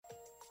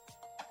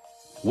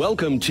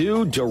Welcome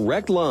to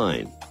Direct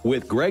Line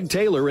with Greg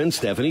Taylor and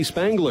Stephanie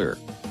Spangler.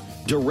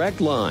 Direct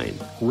Line,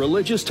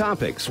 religious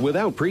topics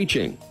without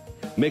preaching,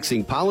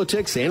 mixing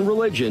politics and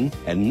religion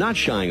and not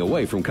shying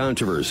away from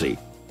controversy.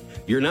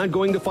 You're not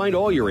going to find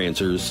all your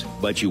answers,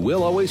 but you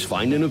will always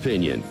find an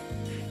opinion.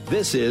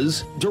 This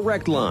is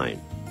Direct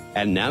Line.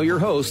 And now your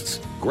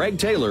hosts, Greg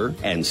Taylor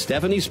and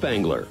Stephanie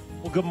Spangler.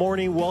 Well, good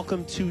morning.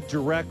 Welcome to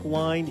Direct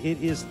Line.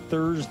 It is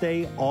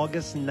Thursday,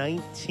 August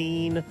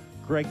 19.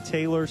 Greg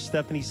Taylor,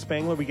 Stephanie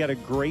Spangler. We got a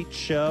great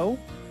show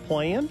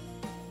planned.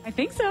 I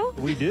think so.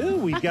 We do.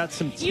 We've got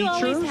some teachers. You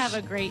always have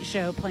a great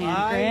show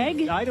planned,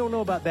 Greg. I don't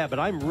know about that, but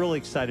I'm really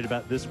excited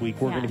about this week.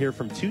 We're going to hear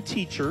from two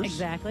teachers.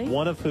 Exactly.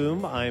 One of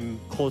whom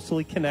I'm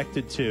closely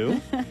connected to.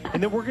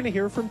 And then we're going to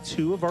hear from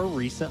two of our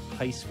recent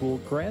high school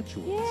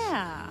graduates.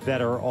 Yeah.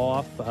 That are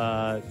off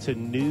to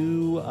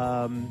new,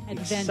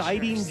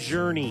 exciting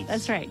journeys.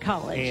 That's right,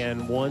 college.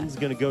 And one's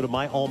going to go to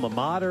my alma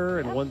mater,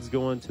 and one's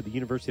going to the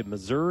University of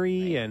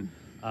Missouri, and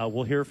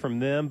we'll hear from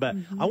them. But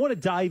I want to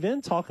dive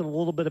in talking a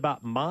little bit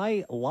about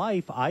my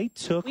life. I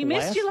took we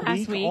missed you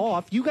last week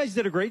off. You guys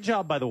did a great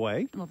job, by the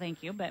way. Well,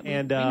 thank you, but we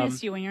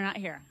miss you when you're not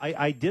here.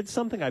 I did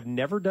something I've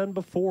never done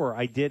before.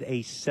 I did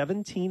a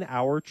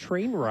 17-hour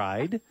train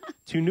ride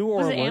to New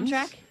Orleans. Was it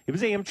Amtrak? It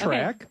was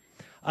Amtrak. Okay.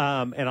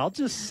 And I'll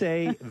just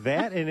say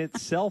that in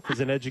itself is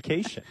an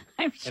education.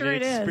 I'm sure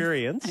and an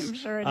experience. I'm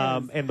sure it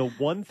is. And the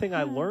one thing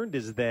I learned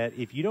is that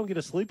if you don't get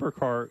a sleeper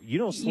car, you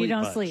don't sleep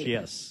much. Sleep.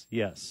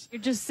 Yes.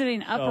 You're just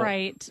sitting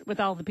upright with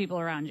all the people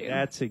around you.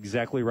 That's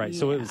exactly right. Yeah.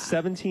 So it was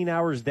 17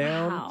 hours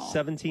down, Wow.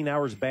 17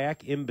 hours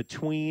back. In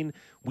between,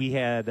 we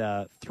had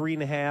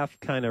 3.5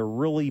 kind of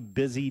really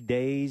busy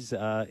days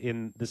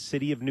in the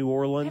city of New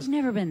Orleans. I've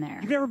never been there.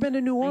 You've never been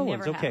to New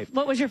Orleans? I never Okay. have.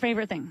 What was your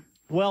favorite thing?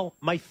 Well,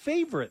 my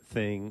favorite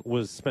thing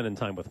was spending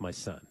time with my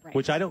son,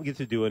 which I don't get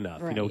to do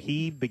enough. Right. You know,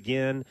 he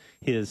began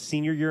his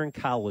senior year in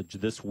college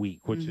this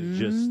week, which is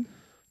just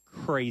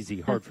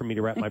crazy, hard for me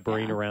to wrap my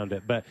brain around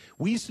it. But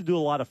we used to do a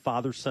lot of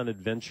father-son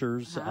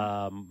adventures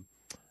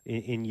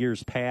in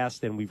years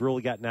past, and we've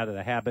really gotten out of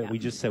the habit. We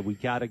just said, we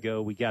got to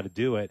go, we got to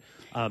do it.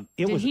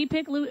 Did he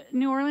pick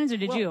New Orleans, or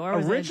did you? Or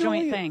was it a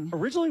joint thing?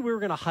 Originally, we were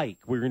going to hike.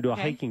 We were going to do a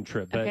hiking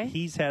trip, but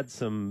he's had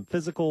some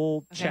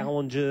physical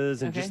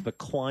challenges, and just the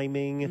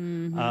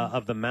climbing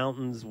of the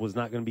mountains was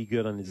not going to be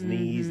good on his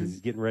knees as he's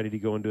getting ready to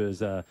go into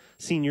his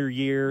senior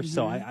year.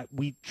 So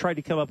we tried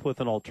to come up with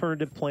an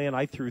alternative plan.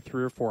 I threw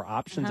 3 or 4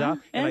 options out,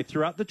 and I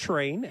threw out the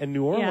train and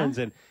New Orleans,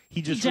 and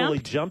he just really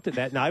jumped at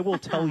that. And I will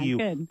tell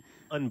you,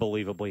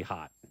 unbelievably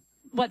hot.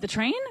 What, the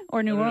train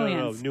or New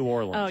Orleans? No, New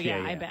Orleans. Oh,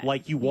 yeah, I bet.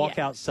 Like you walk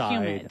outside.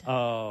 Humid.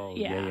 Oh,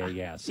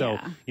 yeah. So,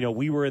 you know,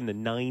 we were in the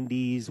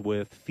 90s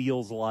with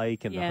feels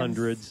like in the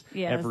hundreds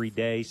every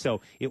day.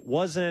 So it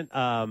wasn't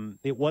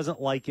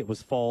like it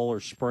was fall or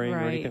spring or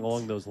anything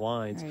along those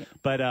lines.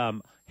 But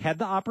had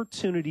the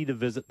opportunity to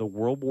visit the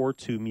World War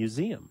II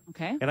Museum.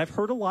 Okay. And I've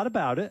heard a lot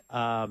about it.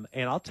 And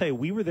I'll tell you,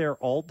 we were there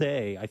all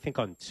day, I think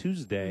on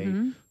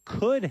Tuesday.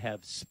 Could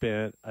have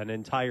spent an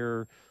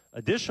entire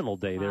additional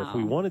day there if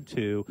we wanted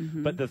to.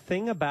 But the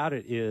thing about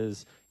it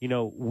is, you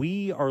know,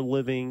 we are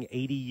living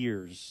 80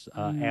 years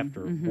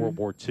after World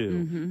War II.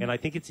 And I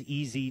think it's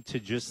easy to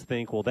just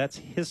think, well, that's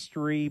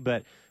history.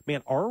 But,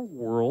 man, our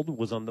world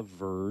was on the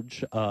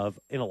verge of,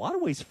 in a lot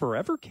of ways,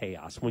 forever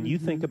chaos. When you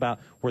think about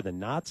where the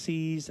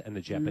Nazis and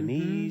the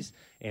Japanese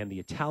and the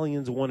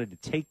Italians wanted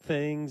to take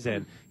things,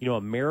 and, you know,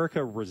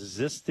 America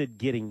resisted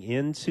getting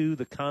into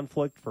the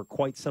conflict for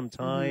quite some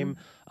time.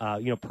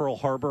 You know, Pearl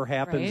Harbor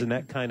happens, and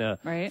that kind of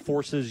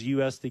forces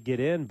U.S. to get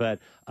in. But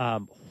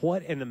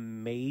what an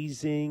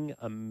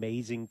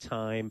amazing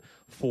time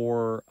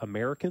for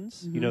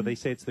Americans. You know, they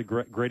say it's the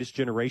greatest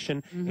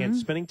generation. And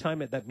spending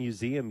time at that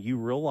museum, you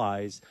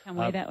realize. Come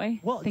way that way?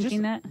 Well,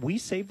 thinking that? We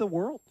saved the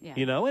world,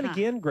 you know. And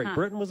again, Great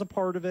Britain was a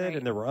part of it,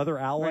 and there were other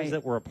allies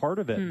that were a part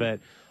of it. But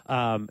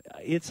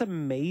it's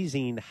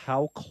amazing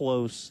how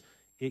close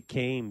it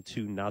came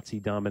to Nazi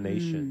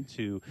domination,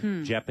 to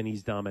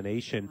Japanese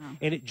domination. Wow.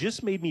 And it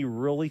just made me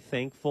really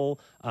thankful.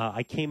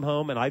 I came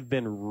home, and I've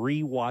been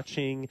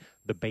rewatching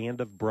the Band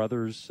of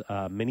Brothers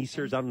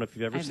miniseries. I don't know if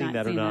you've ever seen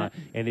that or not.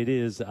 And it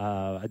is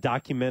a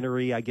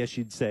documentary, I guess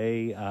you'd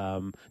say,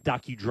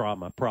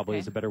 docudrama probably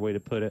is a better way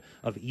to put it,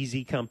 of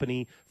Easy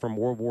Company from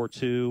World War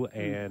II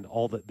and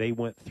all that they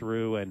went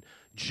through. And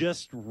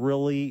just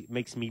really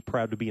makes me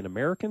proud to be an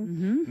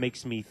American,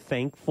 makes me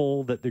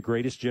thankful that the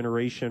greatest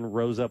generation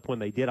rose up when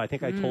they did. I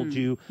think I told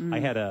you I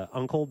had an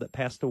uncle that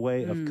passed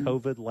away of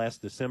COVID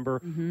last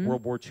December,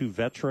 World War II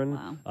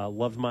veteran.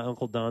 Loved my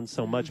Uncle Don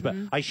so much. But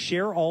I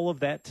share all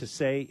of that to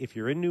say, if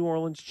you're in New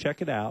Orleans,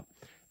 check it out.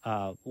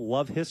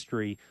 Love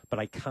history, but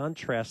I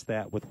contrast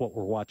that with what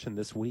we're watching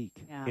this week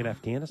in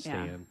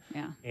Afghanistan.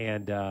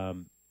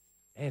 And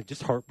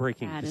just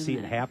heartbreaking to see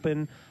it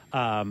happen.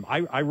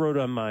 I wrote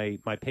on my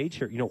page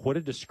here, you know, what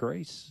a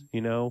disgrace.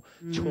 You know,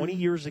 20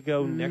 years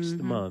ago next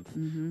month,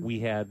 we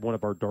had one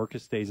of our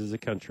darkest days as a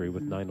country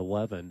with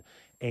 9/11.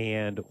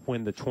 And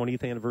when the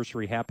 20th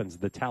anniversary happens,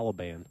 the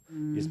Taliban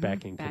is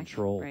back in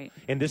control. Right.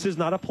 And this is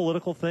not a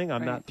political thing.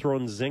 I'm not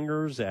throwing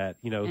zingers at,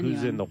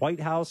 who's in the White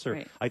House.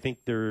 Or I think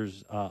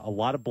there's a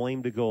lot of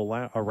blame to go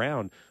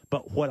around.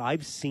 But what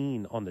I've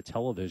seen on the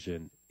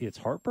television, it's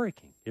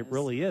heartbreaking. It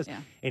really is. Yeah.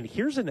 And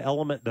here's an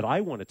element that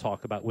I want to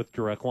talk about with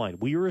Direct Line.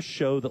 We are a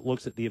show that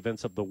looks at the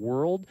events of the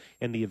world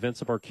and the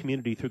events of our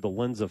community through the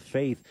lens of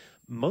faith.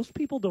 Most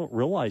people don't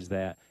realize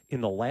that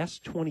in the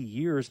last 20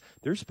 years,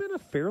 there's been a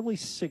fairly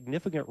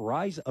significant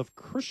rise of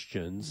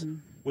Christians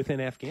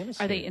within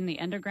Afghanistan. Are they in the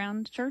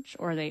underground church,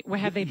 or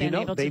have they been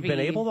able to be? They've been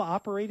able to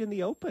operate in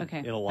the open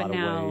in a lot of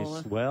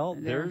ways. Well,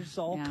 there's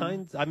all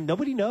kinds. I mean,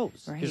 nobody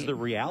knows is the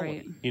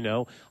reality.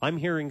 Right. I'm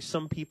hearing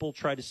some people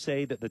try to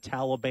say that the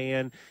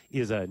Taliban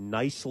is a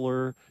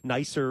nicer,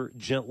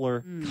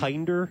 gentler,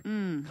 kinder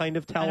kind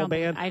of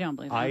Taliban. I don't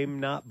believe that. I'm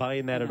not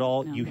buying that at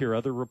all. No. You hear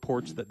other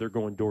reports that they're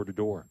going door to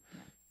door.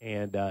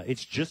 And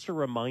it's just a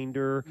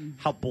reminder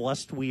how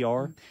blessed we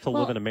are to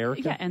live in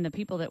America. Yeah, and the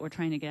people that were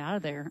trying to get out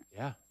of there.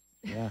 Yeah.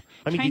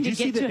 I mean, did you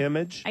see the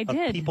image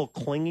of people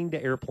clinging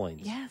to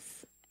airplanes?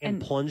 Yes.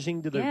 And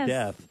plunging to their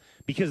death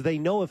because they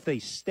know if they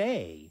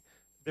stay,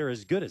 they're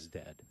as good as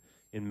dead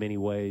in many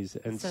ways.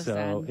 And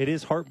so it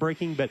is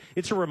heartbreaking, but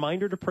it's a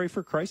reminder to pray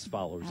for Christ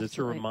followers. Absolutely. It's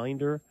a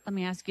reminder. Let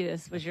me ask you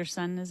this. Was your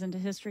son as into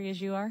history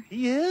as you are?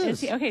 He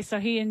is. Okay, so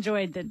he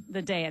enjoyed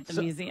the day at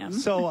the museum.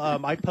 So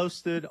I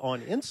posted on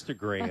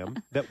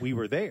Instagram that we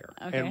were there.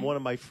 Okay. And one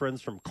of my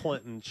friends from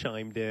Clinton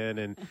chimed in,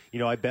 and,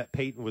 I bet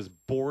Peyton was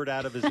bored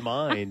out of his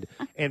mind.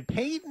 And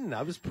Peyton,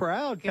 I was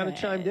proud, kind of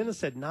chimed in and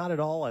said, not at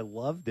all. I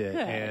loved it.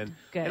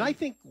 Good. And I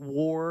think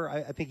war,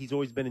 I think he's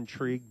always been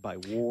intrigued by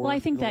war. Well, I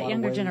think that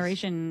younger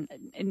generation,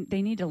 and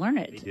they need to learn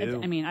it. They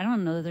do. I mean, I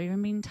don't know that they're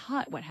even being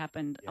taught what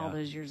happened all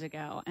those years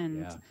ago.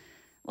 And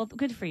well,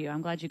 good for you.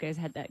 I'm glad you guys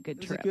had that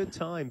good trip. It was a good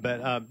time,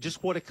 but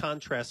just what a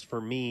contrast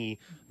for me,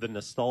 the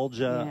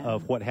nostalgia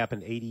of what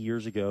happened 80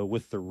 years ago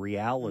with the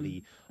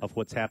reality of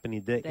what's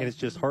happening today, and it's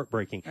just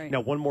heartbreaking. Right.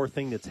 Now, one more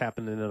thing that's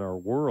happening in our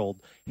world,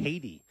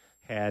 Haiti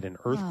had an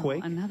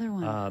earthquake. Another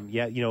one.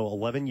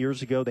 11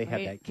 years ago, they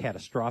had that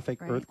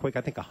catastrophic earthquake.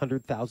 I think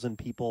 100,000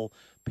 people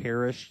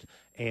perished.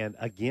 And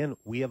again,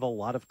 we have a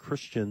lot of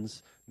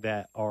Christians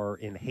that are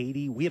in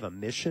Haiti. We have a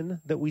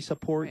mission that we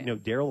support.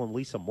 Right. Daryl and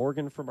Lisa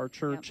Morgan from our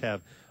church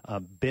have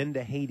been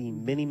to Haiti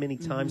many, many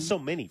times. So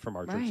many from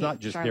our church, not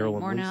just Daryl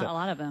and Lisa. A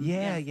lot of them.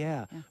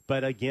 Yeah.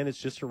 But again, it's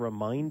just a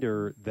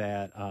reminder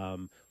that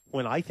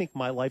when I think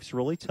my life's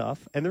really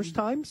tough, and there's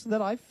times that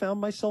I've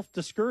found myself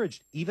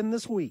discouraged, even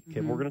this week,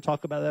 and we're going to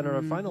talk about that in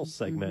our final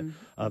segment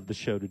of the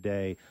show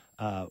today.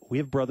 We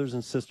have brothers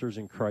and sisters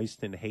in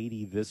Christ in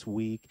Haiti this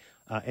week,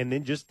 and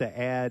then just to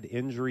add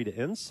injury to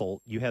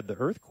insult, you had the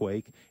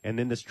earthquake, and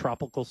then this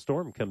tropical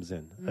storm comes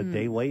in a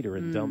day later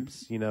and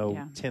dumps,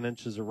 10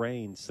 inches of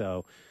rain.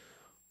 So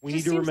we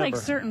need to remember. It seems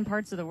like certain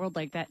parts of the world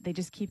like that, they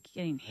just keep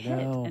getting hit,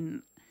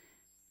 and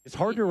it's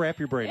hard to wrap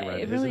your brain around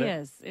it, really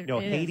isn't it? It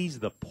Haiti's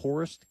the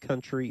poorest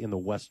country in the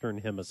Western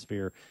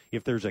Hemisphere.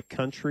 If there's a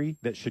country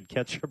that should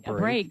catch a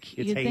break,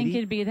 it's You'd Haiti. think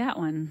it'd be that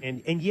one.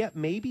 And yet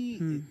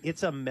maybe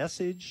it's a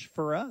message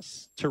for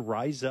us to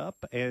rise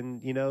up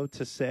and,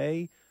 to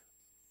say,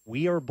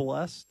 we are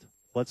blessed.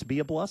 Let's be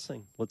a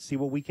blessing. Let's see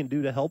what we can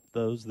do to help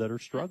those that are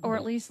struggling. Or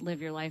at least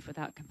live your life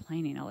without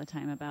complaining all the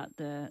time about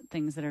the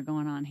things that are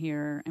going on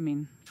here. I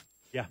mean...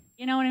 Yeah.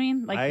 You know what I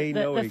mean? Like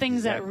the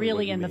things that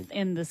really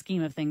in the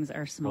scheme of things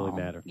are small.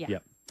 Really matter. Yeah.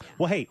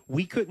 Well, hey,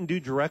 we couldn't do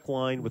Direct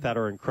Line without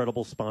our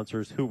incredible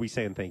sponsors. Who are we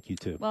saying thank you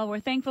to? Well,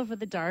 we're thankful for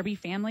the Darby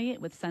family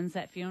with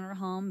Sunset Funeral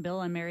Home, Bill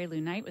and Mary Lou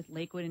Knight with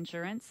Lakewood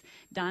Insurance,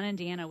 Don and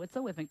Deanna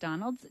Witzel with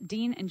McDonald's,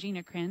 Dean and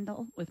Gina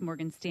Crandall with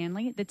Morgan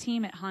Stanley, the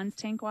team at Hans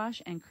Tank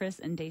Wash, and Chris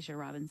and Dacia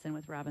Robinson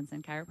with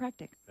Robinson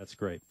Chiropractic. That's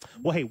great.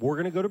 Well, hey, we're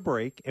going to go to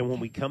break, and when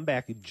we come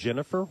back,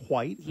 Jennifer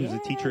White, who's a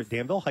teacher at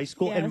Danville High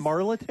School, and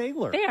Marla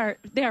Taylor.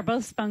 They are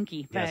both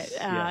spunky, but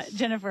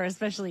Jennifer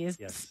especially is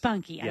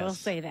spunky. Yes. I will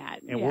say that.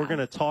 And we're going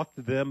to talk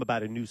to them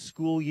about a new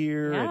school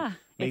year and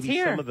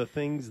maybe some of the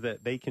things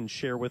that they can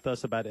share with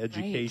us about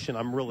education.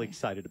 I'm really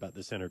excited about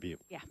this interview.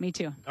 Yeah, me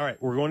too. All right,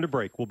 we're going to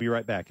break. We'll be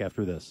right back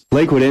after this.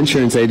 Lakewood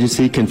Insurance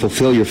Agency can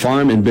fulfill your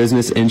farm and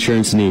business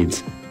insurance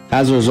needs.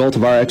 As a result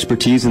of our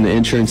expertise in the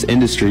insurance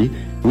industry,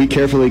 we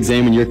carefully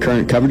examine your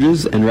current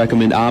coverages and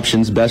recommend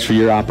options best for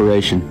your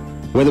operation.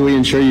 Whether we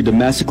insure you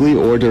domestically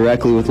or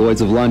directly with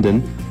Lloyd's of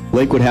London,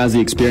 Lakewood has the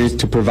experience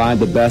to provide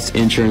the best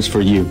insurance for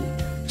you.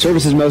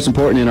 Service is most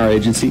important in our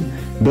agency.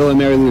 Bill and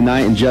Mary Lou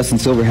Knight and Justin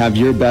Silver have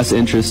your best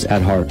interests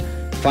at heart.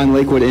 Find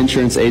Lakewood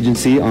Insurance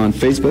Agency on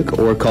Facebook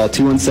or call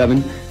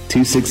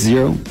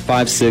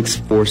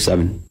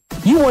 217-260-5647.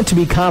 You want to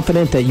be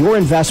confident that your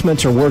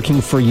investments are working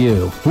for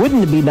you.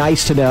 Wouldn't it be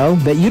nice to know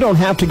that you don't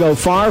have to go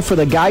far for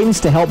the guidance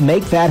to help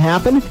make that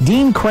happen?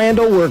 Dean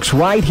Crandall works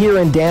right here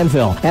in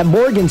Danville at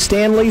Morgan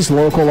Stanley's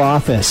local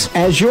office.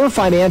 As your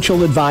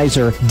financial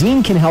advisor,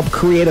 Dean can help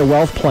create a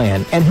wealth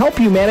plan and help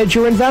you manage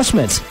your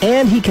investments.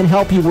 And he can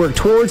help you work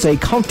towards a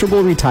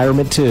comfortable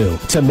retirement too.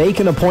 To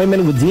make an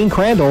appointment with Dean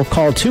Crandall,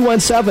 call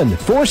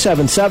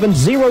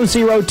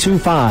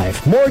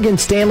 217-477-0025. Morgan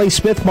Stanley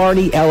Smith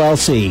Marty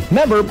LLC.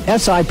 Member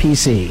SIPC.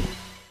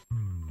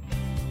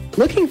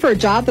 Looking for a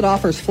job that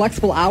offers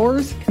flexible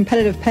hours,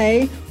 competitive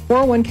pay,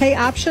 401k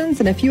options,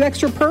 and a few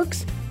extra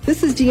perks?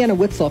 This is Deanna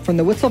Witzel from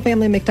the Witzel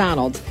Family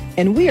McDonald's,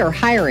 and we are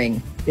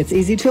hiring. It's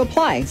easy to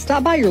apply.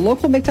 Stop by your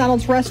local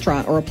McDonald's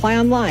restaurant or apply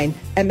online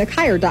at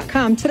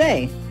mchire.com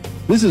today.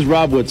 This is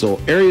Rob Witzel,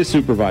 Area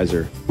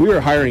Supervisor. We are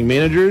hiring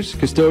managers,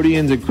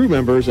 custodians, and crew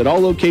members at all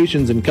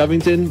locations in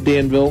Covington,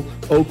 Danville,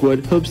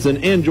 Oakwood,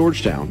 Hoopeston, and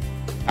Georgetown.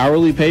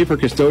 Hourly pay for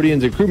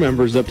custodians and crew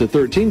members is up to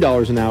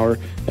 $13 an hour,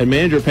 and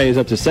manager pay is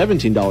up to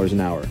 $17 an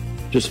hour.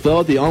 Just fill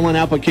out the online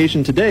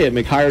application today at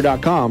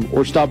mchire.com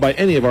or stop by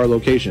any of our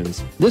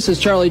locations. This is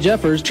Charlie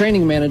Jeffers,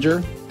 Training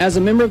Manager. As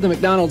a member of the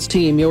McDonald's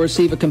team, you'll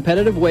receive a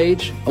competitive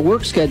wage, a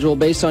work schedule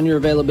based on your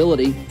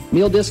availability,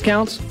 meal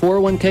discounts,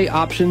 401k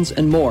options,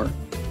 and more.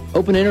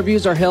 Open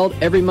interviews are held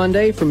every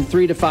Monday from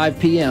 3 to 5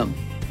 p.m.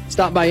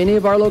 Stop by any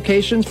of our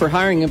locations for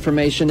hiring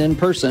information in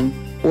person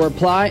or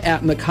apply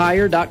at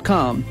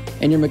mchire.com,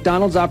 and your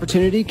McDonald's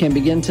opportunity can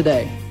begin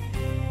today.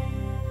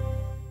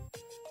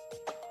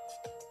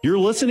 You're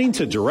listening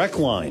to Direct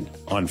Line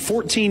on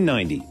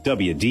 1490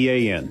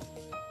 WDAN.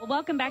 Well,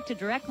 welcome back to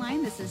Direct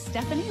Line. This is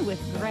Stephanie with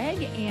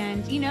Greg,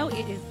 and you know,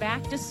 it is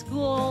back to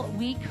school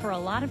week for a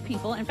lot of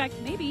people. In fact,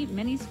 maybe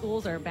many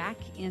schools are back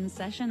in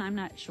session. I'm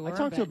not sure. I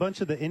talked to a bunch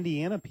of the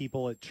Indiana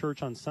people at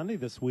church on Sunday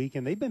this week,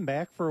 and they've been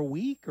back for a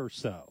week or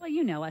so. Well,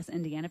 you know us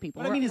Indiana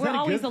people. But, I mean, is we're that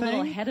always good a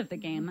little thing? ahead of the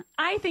game.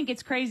 I think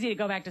it's crazy to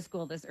go back to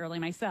school this early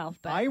myself.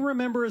 But I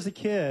remember as a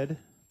kid,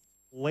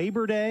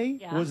 Labor Day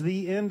was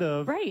the end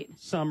of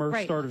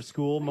summer, start of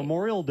school.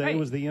 Memorial Day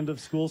was the end of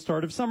school,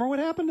 start of summer. What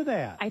happened to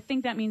that? I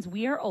think that means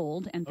we are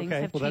old and things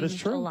have that is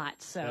changed true. a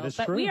lot. So, That is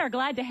but true. we are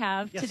glad to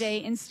have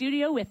today in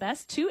studio with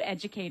us two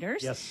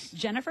educators. Yes.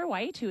 Jennifer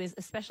White, who is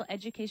a special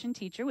education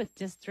teacher with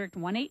District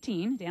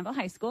 118, Danville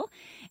High School,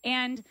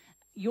 and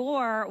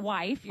your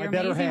wife, your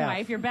amazing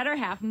wife, your better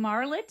half,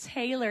 Marla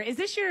Taylor. Is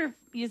this your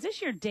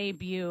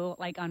debut,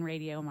 like, on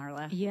radio,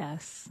 Marla?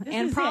 Yes, This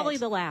and is probably it.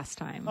 the last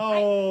time.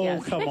 Oh,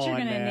 Yes, come I bet on you're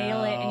going to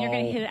nail it, and you're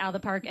going to now. hit it out of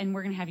the park, and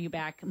we're going to have you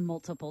back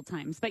multiple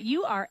times. But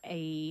you are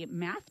a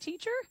math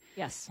teacher?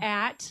 Yes.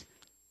 At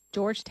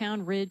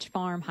Georgetown Ridge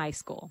Farm High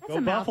School. That's Go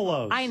a mouthful.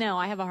 Buffaloes. I know.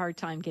 I have a hard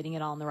time getting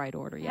it all in the right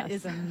order. Yes. That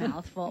is a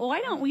mouthful. Why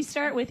don't we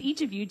start with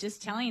each of you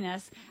just telling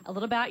us a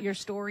little about your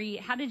story?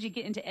 How did you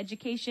get into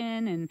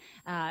education, and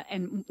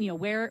you know,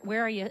 where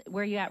are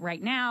you at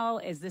right now?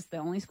 Is this the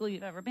only school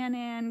you've ever been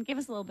in? Give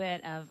us a little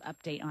bit of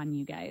update on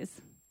you guys.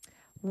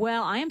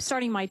 Well, I am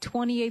starting my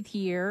 28th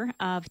year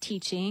of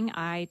teaching.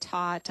 I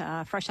taught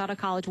fresh out of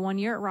college 1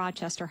 year at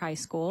Rochester High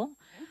School.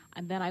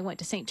 And then I went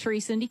to St.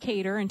 Teresa in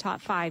Decatur and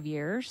taught 5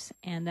 years.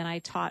 And then I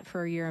taught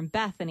for a year in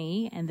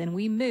Bethany. And then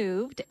we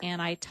moved, and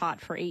I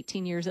taught for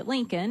 18 years at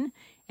Lincoln.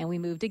 And we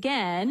moved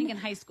again. Lincoln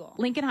High School.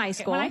 Lincoln High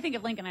School. When I think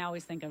of Lincoln, I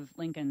always think of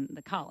Lincoln,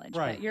 the college.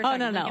 Right. But you're Oh,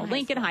 talking no.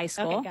 Lincoln High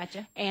School. Okay,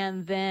 gotcha.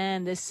 And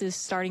then this is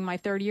starting my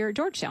 3rd year at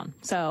Georgetown.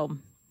 So,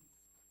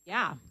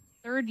 yeah.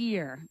 3rd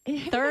year. Have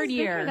you guys 3rd been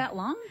here year. that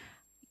long?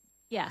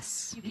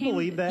 Yes. Can you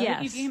believe that?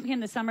 Yes. You came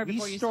the summer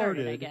before we you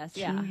started started, I guess.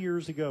 2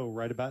 years ago,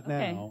 right about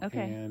now.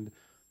 Okay. And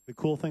the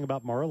cool thing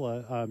about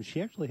Marla,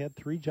 she actually had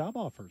 3 job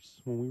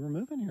offers when we were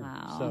moving here.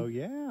 Wow. So,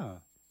 yeah.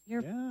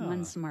 You're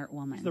one smart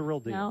woman. She's the real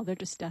deal. No, they're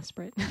just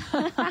desperate.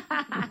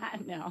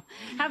 No.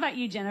 How about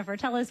you, Jennifer?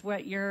 Tell us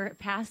what your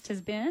past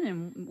has been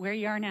and where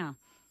you are now.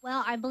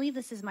 Well, I believe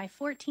this is my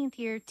 14th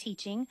year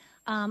teaching.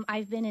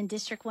 I've been in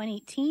District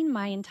 118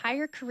 my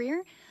entire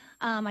career.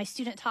 I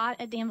student taught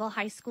at Danville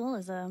High School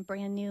as a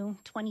brand new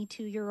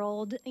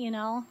 22-year-old,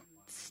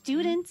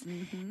 student,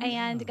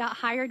 and got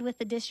hired with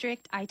the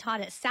district. I taught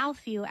at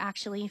Southview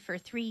actually for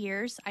 3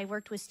 years. I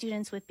worked with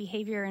students with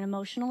behavior and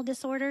emotional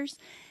disorders,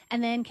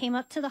 and then came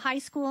up to the high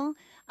school,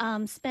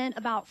 spent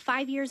about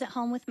 5 years at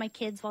home with my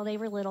kids while they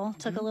were little,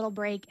 took a little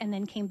break, and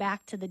then came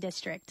back to the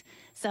district.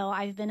 So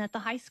I've been at the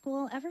high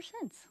school ever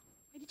since.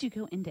 Why did you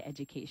go into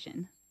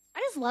education? I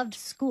just loved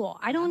school.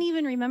 I don't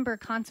even remember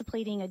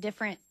contemplating a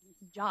different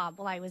job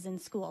while I was in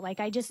school.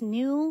 Like, I just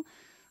knew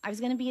I was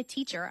going to be a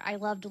teacher. I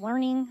loved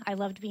learning. I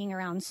loved being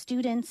around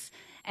students,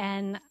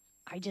 and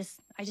I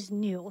just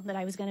knew that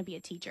I was going to be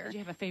a teacher. Did you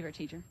have a favorite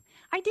teacher?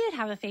 I did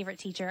have a favorite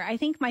teacher. I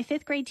think my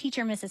 5th grade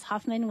teacher, Mrs.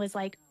 Huffman, was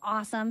like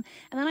awesome.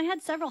 And then I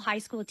had several high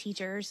school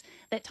teachers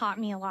that taught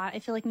me a lot. I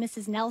feel like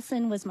Mrs.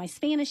 Nelson was my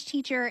Spanish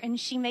teacher, and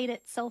she made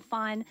it so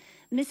fun.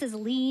 Mrs.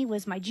 Lee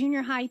was my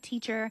junior high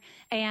teacher,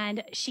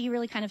 and she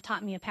really kind of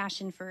taught me a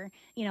passion for,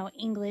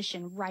 English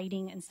and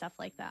writing and stuff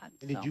like that.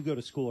 And did you go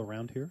to school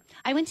around here?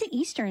 I went to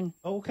Eastern.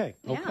 Oh, okay.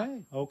 Yeah.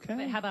 Okay.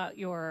 But how about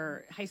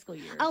your high school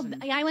years? Oh,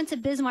 I went to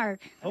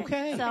Bismarck.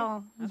 Okay.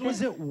 So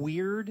was it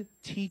weird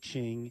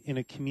teaching in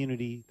a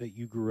community that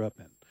you grew up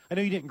in? I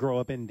know you didn't grow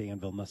up in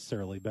Danville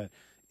necessarily, but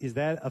is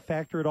that a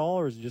factor at all,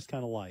 or is it just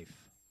kind of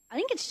life? I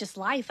think it's just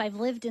life. I've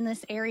lived in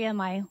this area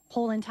my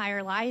whole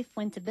entire life,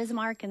 went to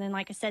Bismarck, and then,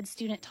 like I said,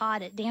 student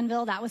taught at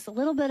Danville. That was a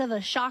little bit of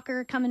a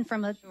shocker coming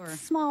from a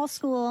small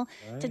school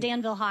to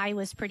Danville High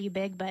was pretty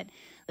big, but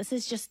this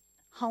is just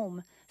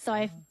home. So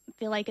I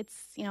feel like it's,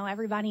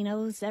 everybody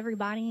knows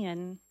everybody,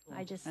 and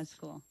That's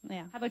cool.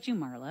 Yeah. How about you,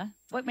 Marla?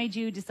 What made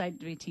you decide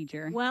to be a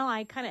teacher? Well,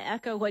 I kind of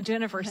echo what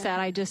Jennifer said.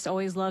 I just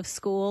always loved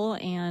school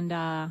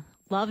and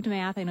loved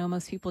math. I know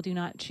most people do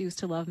not choose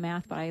to love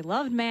math, but I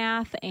loved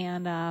math,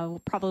 and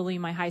probably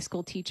my high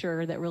school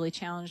teacher that really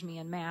challenged me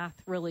in math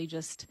really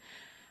just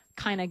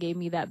kind of gave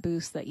me that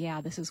boost that,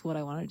 this is what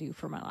I want to do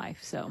for my life.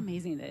 So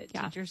amazing that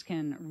teachers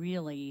can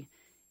really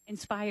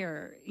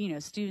inspire,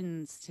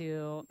 students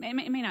to,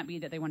 it may not be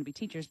that they want to be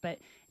teachers, but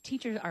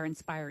teachers are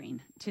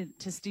inspiring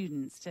to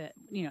students to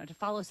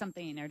follow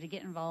something or to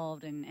get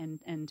involved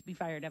and to be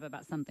fired up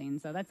about something.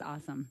 So that's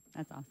awesome.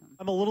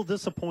 I'm a little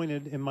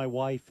disappointed in my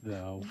wife,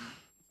 though.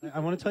 I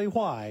want to tell you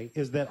why,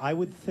 is that I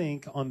would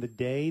think on the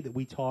day that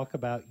we talk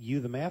about you,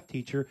 the math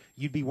teacher,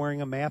 you'd be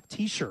wearing a math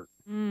T-shirt.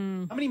 How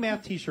many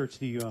math T-shirts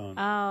do you own?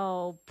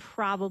 Oh,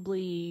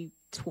 probably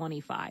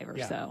 25 or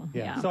so.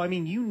 Yeah.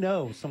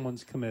 So,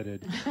 someone's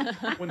committed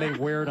when they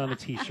wear it on a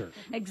T-shirt.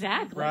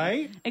 Exactly.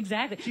 Right?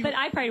 Exactly. But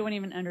I probably wouldn't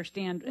even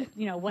understand,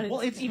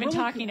 what it's even really,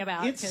 talking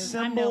about. It's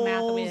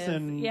symbols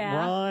and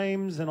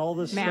rhymes and all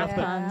this math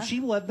stuff. But she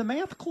led the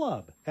math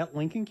club at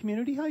Lincoln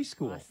Community High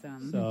School.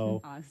 Awesome.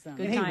 So, awesome.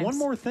 Good times. One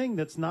more thing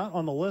that's not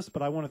on the list,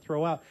 but I want to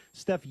throw out.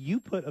 Steph,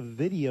 you put a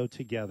video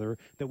together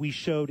that we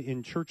showed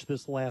in church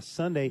this last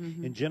Sunday.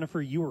 And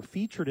Jennifer, you were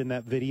featured in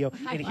that video.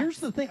 Here's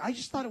the thing. I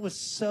just thought it was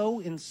so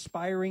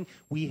inspiring.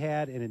 We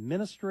had an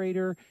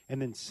administrator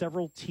and then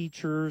several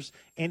teachers,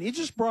 and it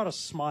just brought a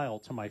smile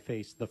to my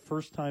face the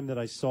first time that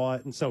I saw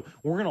it. And so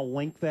we're going to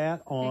link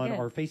that on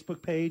our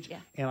Facebook page. Yeah.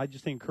 And I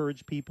just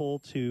encourage people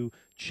to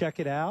check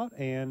it out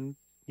and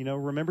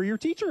remember your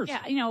teachers.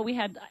 Yeah, we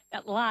had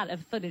a lot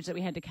of footage that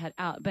we had to cut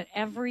out, but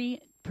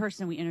every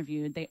person we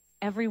interviewed,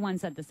 everyone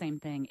said the same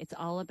thing. It's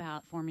all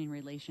about forming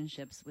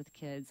relationships with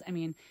kids. I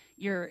mean,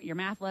 your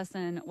math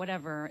lesson,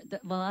 whatever, the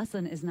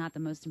lesson is not the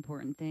most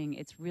important thing.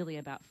 It's really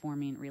about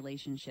forming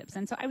relationships.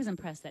 And so I was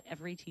impressed that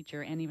every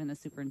teacher and even the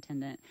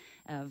superintendent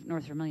of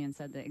North Vermilion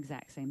said the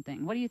exact same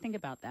thing. What do you think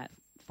about that?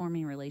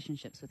 Forming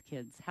relationships with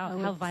kids.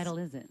 How vital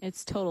is it?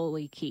 It's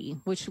totally key,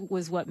 which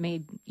was what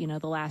made, the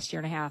last year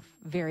and a half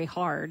very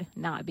hard,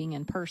 not being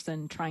in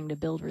person, trying to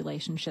build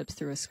relationships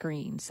through a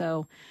screen.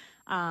 So,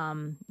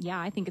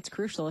 I think it's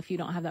crucial. If you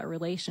don't have that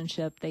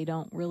relationship, they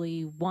don't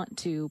really want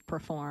to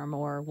perform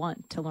or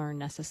want to learn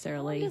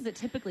necessarily. How long does it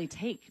typically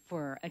take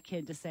for a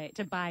kid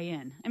to buy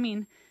in? I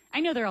mean, I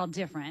know they're all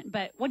different,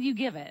 but what do you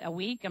give it? A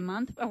week, a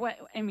month? Or what?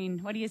 I mean,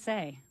 what do you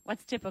say?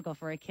 What's typical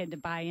for a kid to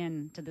buy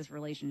into this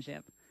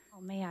relationship?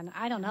 Oh man,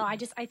 I don't know.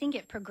 I think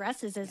it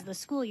progresses as the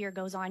school year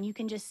goes on. You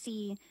can just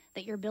see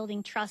that you're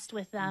building trust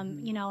with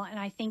them, and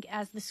I think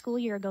as the school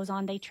year goes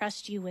on, they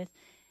trust you with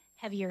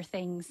heavier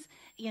things,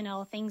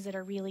 things that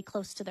are really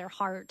close to their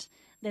heart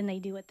than they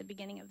do at the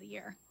beginning of the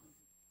year.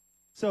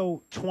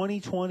 So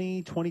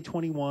 2020,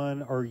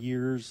 2021 are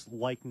years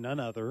like none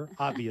other,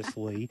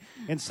 obviously.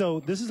 And so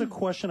this is a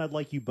question I'd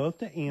like you both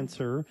to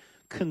answer.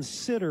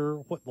 Consider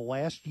what the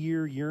last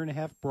year and a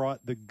half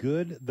brought, the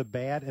good, the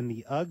bad, and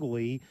the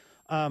ugly.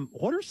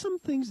 What are some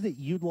things that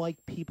you'd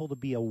like people to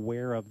be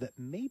aware of that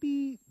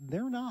maybe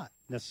they're not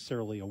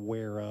necessarily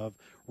aware of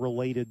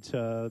related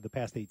to the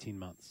past 18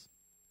 months?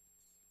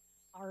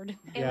 Hard.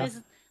 It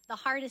was the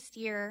hardest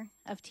year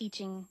of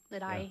teaching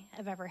that I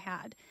have ever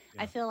had.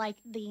 I feel like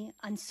the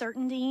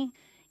uncertainty,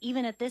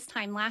 even at this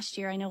time last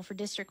year, I know for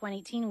District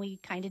 118, we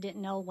kind of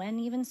didn't know when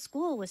even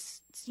school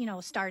was,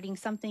 starting,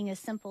 something as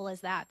simple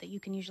as that you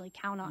can usually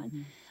count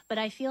on. But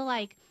I feel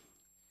like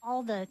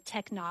all the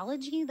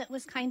technology that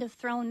was kind of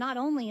thrown not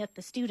only at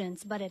the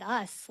students but at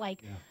us,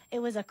 it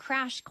was a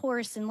crash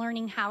course in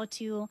learning how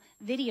to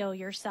video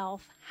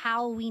yourself,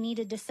 how we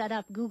needed to set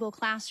up Google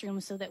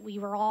Classroom so that we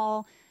were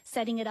all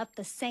setting it up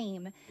the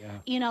same,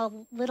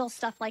 little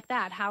stuff like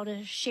that, how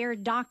to share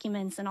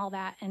documents and all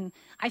that. And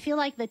I feel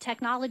like the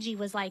technology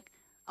was like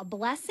a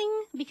blessing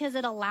because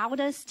it allowed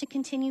us to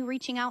continue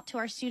reaching out to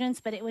our students,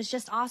 but it was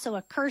just also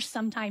a curse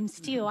sometimes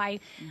too. I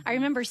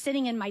remember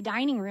sitting in my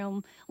dining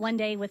room one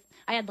day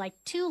I had like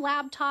 2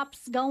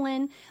 laptops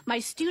going. My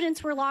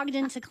students were logged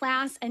into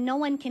class and no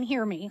one can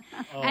hear me.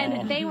 Oh.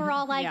 And they were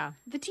all like,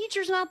 the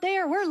teacher's not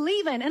there, we're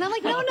leaving. And I'm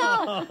like,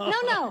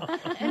 no.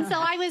 And so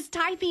I was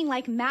typing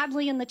like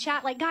madly in the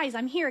chat, like, guys,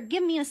 I'm here,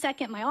 give me a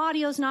second, my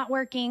audio's not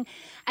working.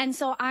 And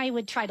so I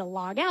would try to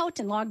log out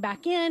and log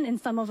back in, and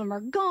some of them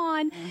are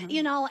gone,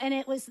 and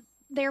it was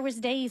there was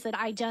days that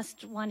I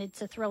just wanted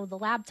to throw the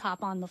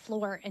laptop on the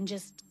floor and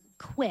just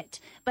quit.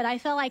 But I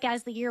felt like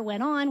as the year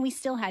went on, we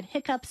still had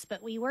hiccups,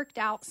 but we worked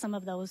out some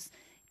of those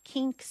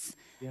kinks,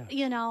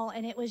 you know,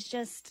 and it was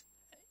just,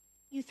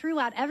 you threw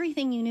out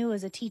everything you knew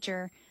as a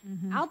teacher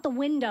out the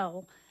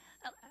window,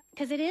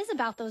 because it is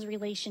about those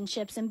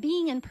relationships and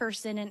being in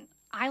person. And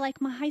I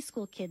like my high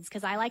school kids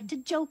because I like to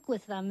joke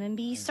with them and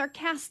be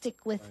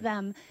sarcastic with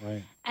them.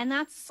 And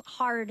that's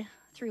hard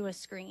through a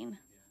screen.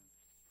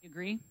 You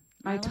agree?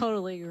 I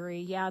totally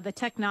agree. Yeah, the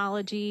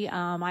technology,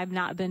 I've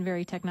not been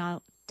very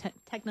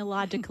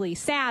technologically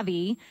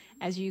savvy,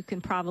 as you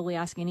can probably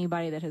ask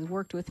anybody that has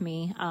worked with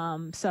me.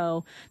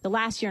 So the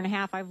last year and a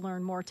half, I've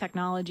learned more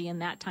technology in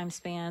that time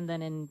span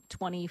than in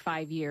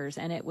 25 years.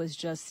 And it was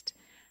just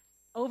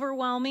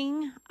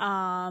overwhelming.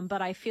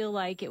 But I feel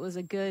like it was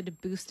a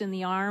good boost in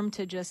the arm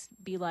to just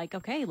be like,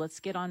 okay, let's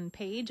get on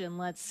page and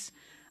let's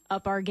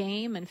up our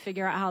game and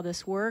figure out how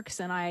this works.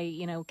 And I,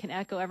 you know, can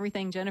echo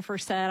everything Jennifer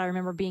said. I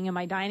remember being in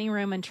my dining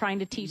room and trying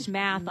to teach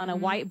math on a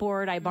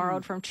whiteboard I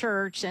borrowed from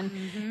church and,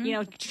 you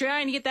know,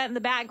 trying to get that in the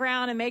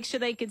background and make sure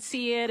they could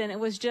see it. And it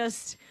was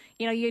just,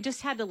 you know, you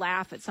just had to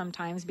laugh at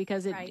sometimes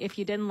because if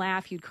you didn't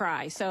laugh, you'd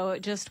cry. So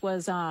it just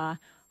was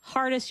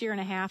hardest year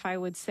and a half, I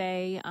would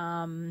say,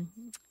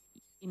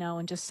 you know,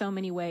 in just so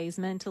many ways,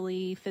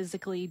 mentally,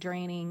 physically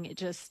draining. It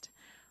just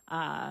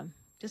a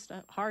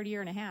hard year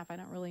and a half. I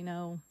don't really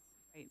know.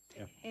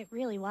 It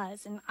really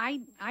was. And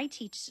I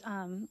teach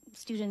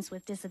students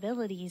with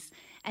disabilities,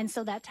 and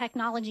so that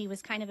technology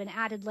was kind of an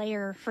added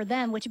layer for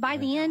them, which by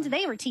the end,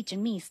 they were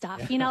teaching me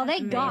stuff. You know, they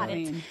got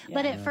it.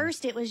 But at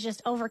first, it was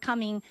just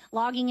overcoming,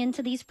 logging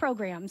into these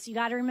programs. You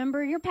got to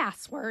remember your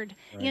password,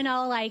 you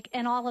know, like,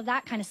 and all of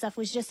that kind of stuff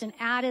was just an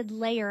added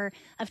layer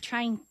of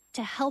trying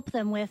to help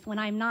them with when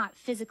I'm not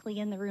physically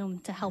in the room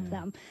to help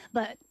them.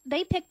 But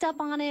they picked up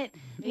on it,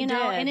 you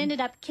know, and ended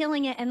up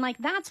killing it. And like,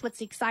 that's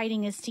what's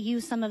exciting, is to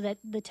use some of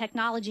the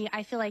technology.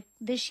 I feel like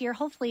this year,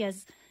 hopefully,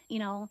 as, you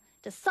know,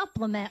 to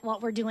supplement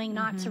what we're doing,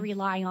 not to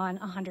rely on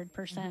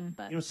 100%.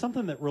 But you know,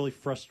 something that really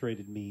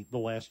frustrated me the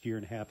last year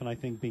and a half, and I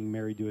think being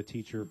married to a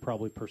teacher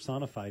probably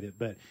personified it,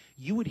 but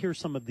you would hear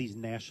some of these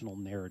national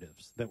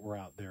narratives that were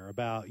out there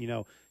about, you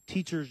know,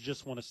 teachers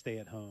just want to stay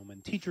at home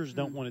and teachers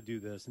don't want to do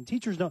this and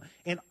teachers don't.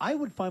 And I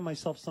would find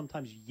myself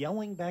sometimes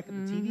yelling back at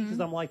the TV because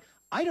I'm like,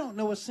 I don't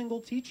know a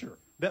single teacher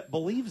that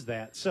believes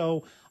that.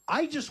 So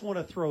I just want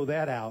to throw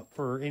that out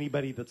for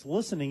anybody that's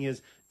listening,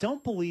 is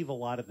don't believe a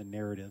lot of the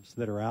narratives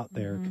that are out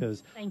there,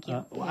 because Thank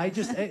you.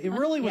 it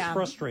really was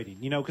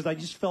frustrating, you know, because I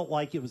just felt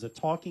like it was a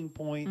talking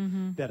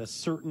point that a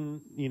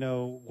certain, you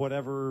know,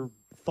 whatever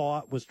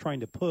thought was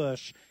trying to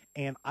push.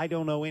 And I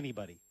don't know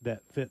anybody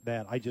that fit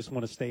that. I just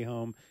want to stay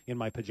home in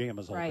my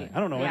pajamas all day. I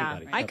don't know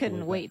anybody. I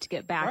couldn't wait to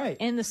get back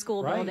in the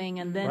school building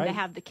and then to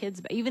have the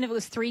kids. Even if it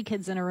was 3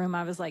 kids in a room,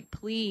 I was like,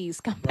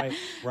 please come back.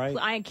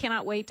 I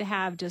cannot wait to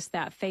have just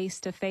that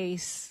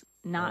face-to-face,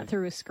 not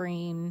through a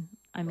screen.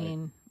 I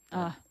mean...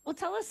 Well,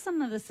 tell us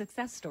some of the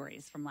success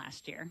stories from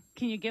last year.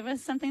 Can you give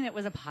us something that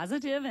was a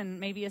positive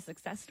and maybe a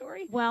success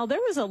story? Well, there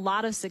was a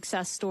lot of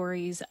success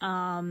stories,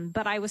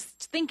 but I was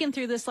thinking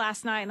through this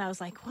last night, and I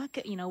was like,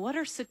 what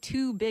are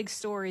 2 big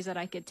stories that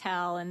I could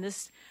tell? And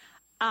this,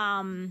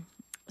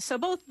 so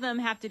both of them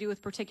have to do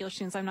with particular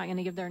students. I'm not going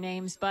to give their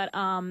names, but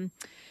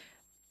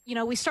you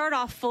know, we start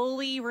off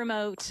fully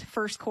remote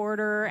first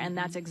quarter, and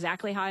that's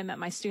exactly how I met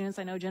my students.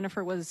 I know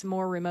Jennifer was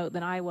more remote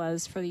than I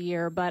was for the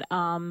year, but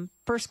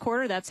first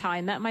quarter, that's how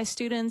I met my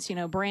students, you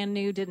know, brand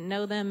new, didn't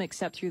know them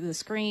except through the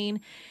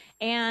screen.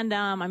 And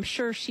I'm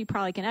sure she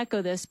probably can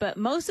echo this, but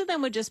most of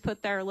them would just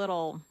put their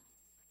little,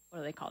 what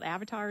are they called,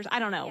 avatars? I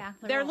don't know. Yeah,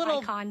 their little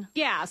icon.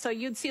 Yeah, so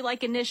you'd see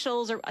like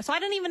initials, or so I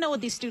didn't even know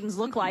what these students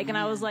look like, and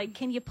I was like,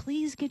 can you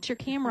please get your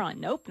camera on?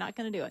 Nope, not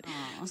going to do it.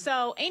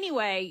 So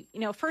anyway, you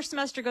know, first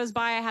semester goes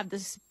by, I have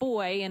this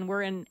boy, and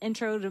we're in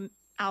intro to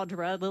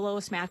algebra, the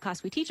lowest math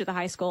class we teach at the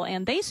high school,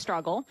 and they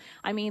struggle.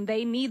 I mean,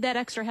 they need that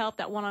extra help,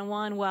 that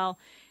one-on-one. Well,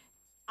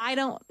 I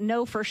don't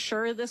know for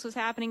sure this was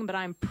happening, but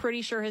I'm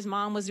pretty sure his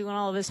mom was doing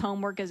all of his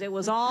homework, because it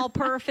was all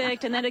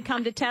perfect, and then it'd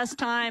come to test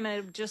time,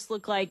 and it just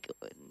looked like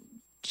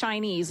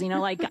Chinese, you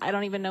know, like, I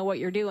don't even know what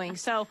you're doing.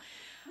 So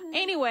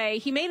anyway,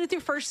 he made it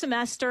through first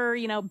semester,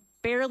 you know,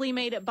 barely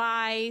made it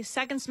by.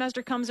 Second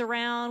semester comes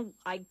around.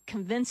 I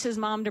convince his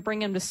mom to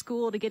bring him to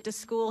school, to get to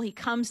school. He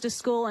comes to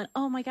school, and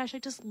oh my gosh, I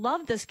just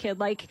love this kid.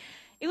 Like,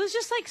 it was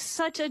just like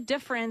such a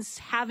difference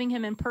having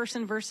him in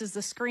person versus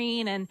the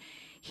screen. And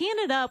he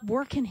ended up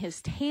working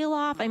his tail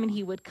off. I mean,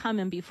 he would come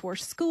in before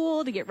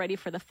school to get ready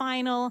for the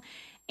final,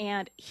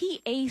 and he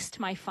aced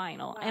my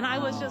final. And I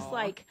was just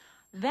like,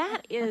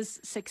 that is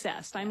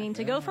success. I mean,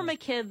 to go from a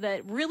kid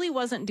that really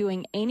wasn't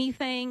doing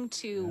anything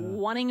to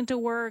wanting to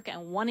work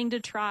and wanting to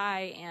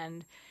try,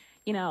 and,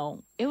 you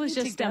know, it was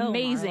just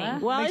amazing.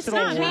 Marla. Well, it's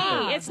not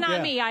me. It's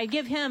not me. I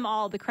give him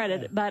all the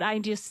credit, but I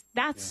just,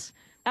 that's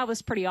that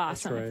was pretty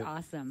awesome. right. That's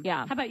awesome.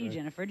 Yeah. How about you,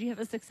 Jennifer? Do you have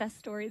a success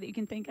story that you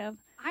can think of?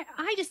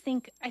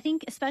 I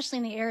think especially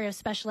in the area of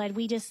special ed,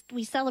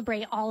 we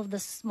celebrate all of the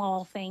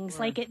small things.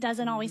 Like it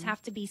doesn't always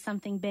have to be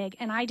something big.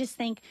 And I just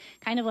think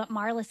kind of what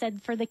Marla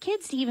said, for the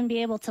kids to even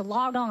be able to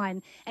log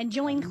on and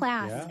join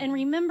class and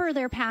remember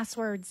their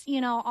passwords,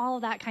 all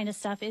of that kind of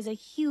stuff is a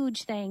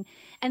huge thing.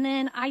 And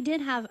then I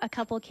did have a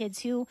couple kids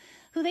who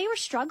they were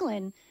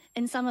struggling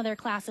in some of their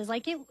classes.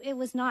 Like it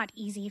was not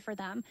easy for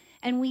them.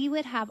 And we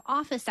would have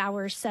office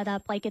hours set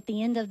up like at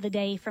the end of the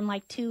day from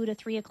like 2 to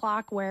 3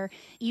 o'clock where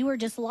you were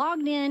just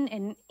logged in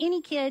and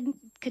any kid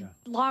could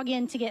log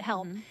in to get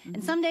help.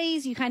 And some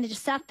days you kind of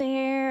just sat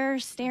there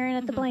staring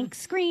at the blank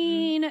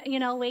screen,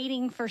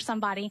 waiting for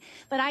somebody.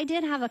 But I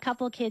did have a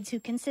couple of kids who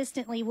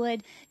consistently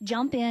would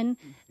jump in.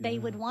 They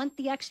would want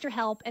the extra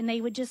help and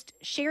they would just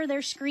share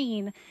their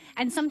screen.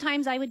 And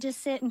sometimes I would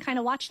just sit and kind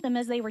of watch them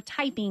as they were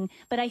typing.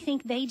 But I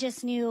think they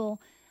just knew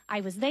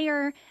I was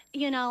there,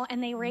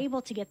 and they were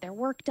able to get their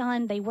work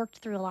done. They worked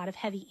through a lot of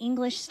heavy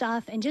English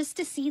stuff, and just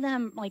to see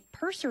them like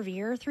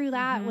persevere through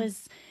that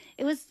was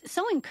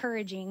so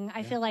encouraging.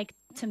 I feel like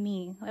to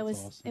me, it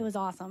was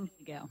awesome.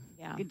 There you go.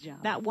 Yeah. Good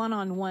job. That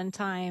one-on-one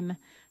time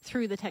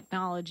through the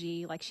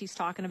technology, like she's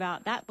talking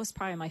about, that was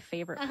probably my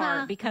favorite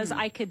part because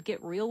I could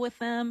get real with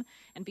them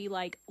and be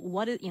like,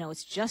 what is,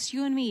 it's just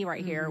you and me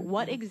right here.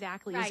 What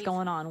exactly is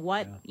going on?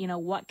 What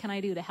can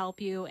I do to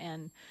help you?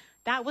 And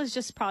that was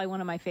just probably one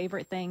of my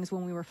favorite things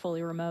when we were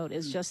fully remote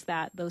is just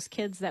that those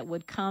kids that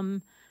would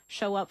come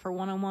show up for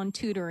one-on-one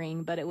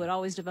tutoring, but it would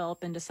always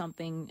develop into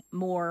something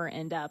more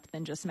in depth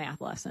than just math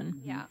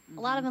lesson. Yeah.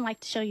 A lot of them like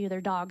to show you their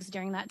dogs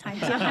during that time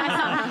too.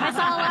 I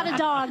saw a lot of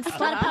dogs,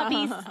 a lot of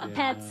puppies,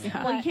 pets.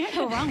 Yeah. Well, you can't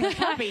go wrong with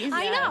puppies.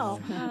 I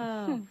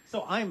know.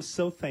 So I am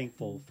so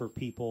thankful for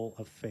people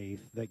of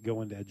faith that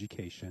go into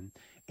education.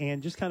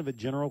 And just kind of a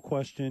general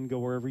question, go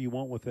wherever you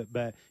want with it,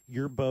 but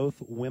you're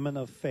both women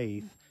of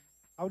faith.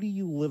 How do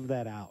you live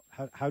that out?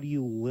 How do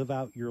you live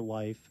out your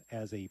life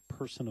as a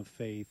person of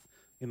faith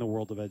in the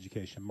world of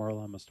education? Marla,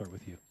 I'm going to start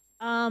with you.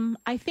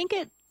 I think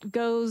it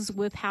goes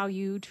with how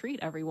you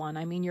treat everyone.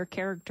 I mean, your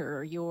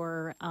character,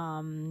 your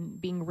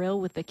being real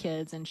with the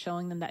kids and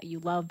showing them that you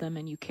love them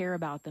and you care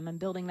about them and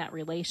building that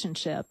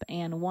relationship.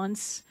 And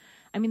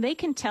they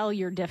can tell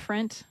you're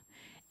different.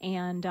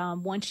 And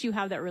once you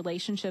have that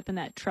relationship and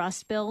that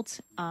trust built,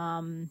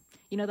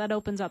 that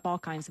opens up all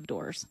kinds of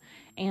doors.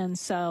 And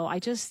so I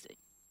just,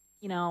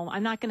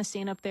 I'm not going to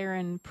stand up there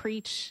and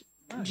preach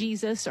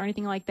Jesus or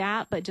anything like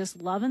that, but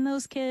just loving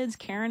those kids,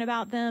 caring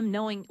about them,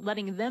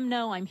 letting them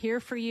know I'm here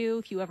for you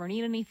if you ever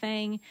need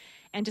anything,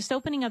 and just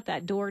opening up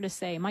that door to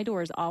say, my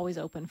door is always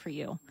open for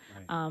you.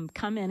 Right.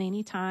 Come in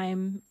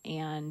anytime.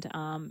 And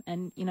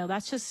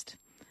that's just,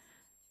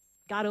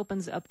 God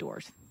opens up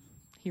doors.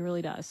 He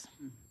really does.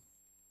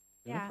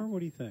 Jennifer, what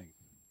do you think?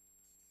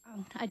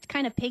 I'd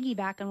kind of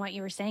piggyback on what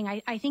you were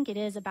saying. I think it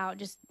is about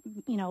just,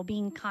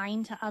 being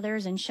kind to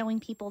others and showing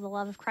people the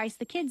love of Christ.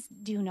 The kids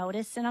do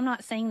notice, and I'm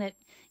not saying that,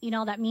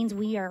 that means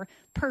we are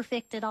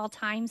perfect at all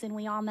times and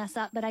we all mess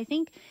up, but I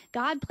think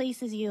God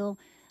places you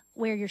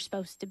where you're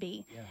supposed to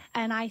be. Yeah.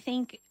 And I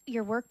think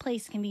your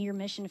workplace can be your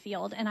mission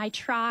field. And I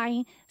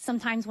try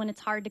sometimes when it's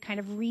hard to kind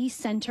of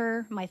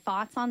recenter my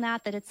thoughts on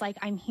that it's like,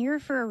 I'm here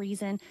for a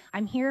reason.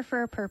 I'm here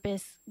for a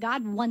purpose.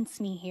 God wants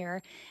me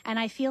here. And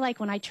I feel like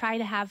when I try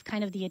to have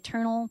kind of the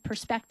eternal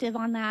perspective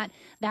on that,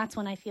 that's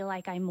when I feel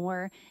like I'm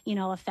more,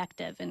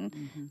 effective. And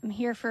I'm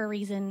here for a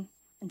reason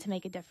and to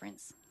make a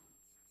difference.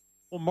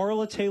 Well,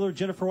 Marla Taylor,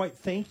 Jennifer White,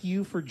 thank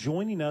you for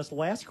joining us.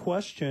 Last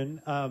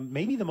question,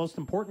 maybe the most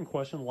important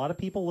question. A lot of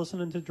people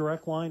listening to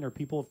Direct Line are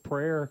people of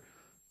prayer.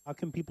 How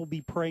can people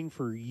be praying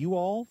for you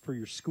all, for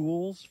your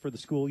schools, for the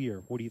school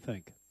year? What do you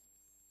think?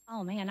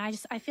 Oh, man, I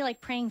feel like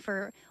praying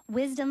for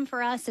wisdom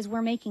for us as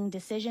we're making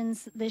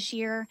decisions this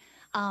year,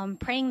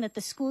 praying that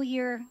the school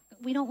year,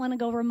 we don't want to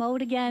go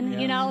remote again,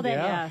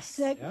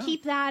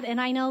 keep that.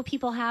 And I know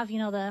people have,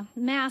 the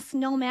mask,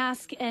 no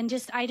mask, and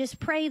I just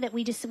pray that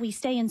we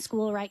stay in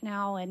school right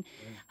now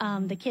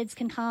and the kids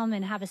can come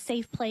and have a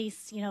safe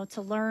place,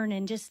 to learn,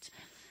 and just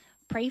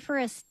pray for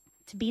us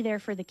to be there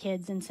for the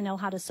kids and to know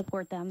how to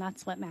support them.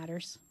 That's what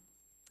matters.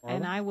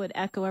 And I would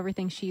echo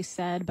everything she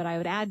said, but I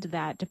would add to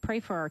that to pray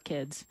for our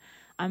kids.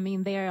 I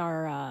mean, they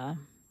are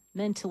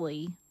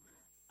mentally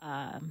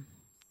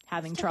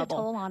having trouble.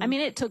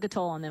 It took a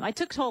toll on them. I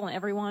took a toll on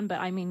everyone, but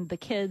the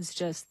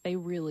kids they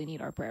really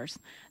need our prayers.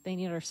 They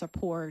need our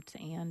support.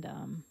 And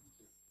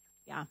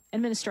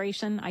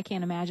administration, I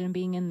can't imagine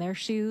being in their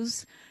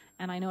shoes.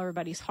 And I know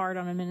everybody's hard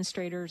on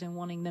administrators and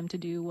wanting them to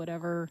do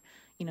whatever,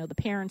 the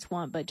parents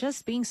want, but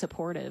just being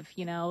supportive,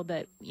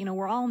 that,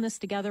 we're all in this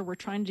together. We're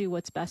trying to do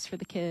what's best for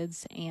the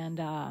kids.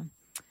 And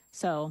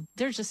so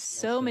there's just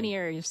so many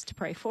areas to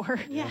pray for.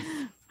 Yes.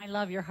 I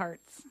love your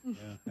hearts. Yeah,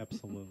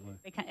 absolutely.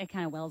 It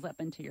kind of wells up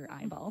into your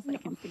eyeballs, I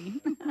can see.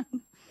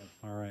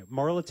 All right.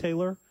 Marla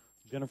Taylor,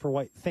 Jennifer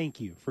White, thank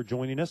you for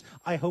joining us.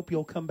 I hope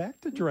you'll come back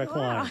to Direct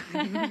Line.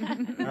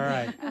 All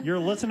right. You're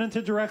listening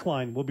to Direct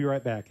Line. We'll be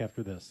right back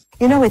after this.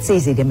 You know, it's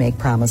easy to make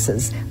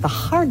promises. The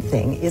hard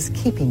thing is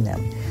keeping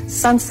them.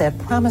 Sunset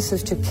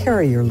promises to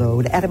carry your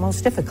load at a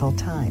most difficult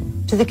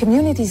time. To the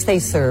communities they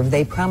serve,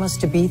 they promise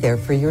to be there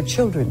for your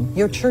children,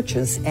 your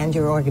churches, and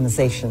your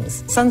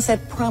organizations.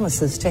 Sunset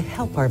promises to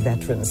help our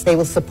veterans. They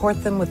will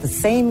support them with the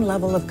same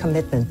level of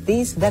commitment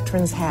these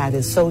veterans had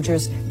as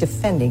soldiers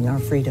defending our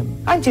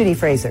freedom. I'm Judy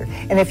Fraser,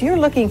 and if you're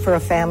looking for a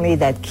family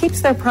that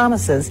keeps their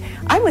promises,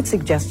 I would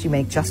suggest you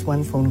make just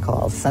one phone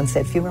call.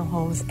 Sunset Funeral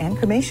Homes and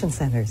Cremation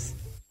Centers.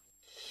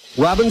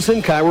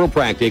 Robinson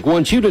Chiropractic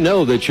wants you to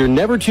know that you're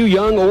never too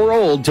young or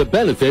old to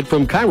benefit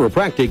from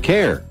chiropractic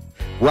care.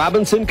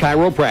 Robinson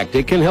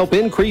Chiropractic can help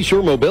increase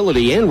your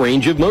mobility and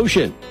range of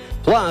motion.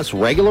 Plus,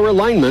 regular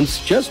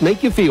alignments just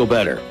make you feel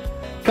better.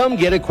 Come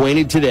get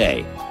acquainted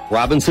today.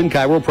 Robinson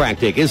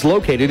Chiropractic is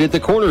located at the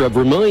corner of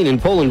Vermillion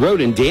and Poland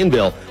Road in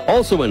Danville,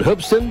 also in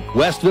Hoopeston,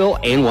 Westville,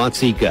 and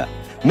Watseka.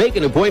 Make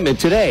an appointment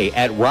today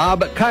at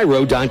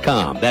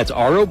robchiro.com. That's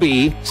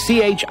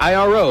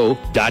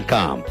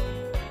ROBCHIRO.com.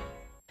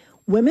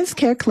 Women's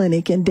Care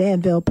Clinic in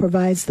Danville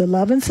provides the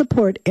love and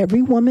support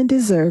every woman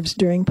deserves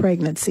during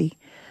pregnancy.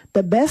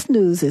 The best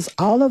news is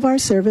all of our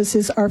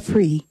services are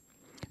free.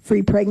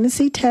 Free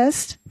pregnancy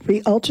tests,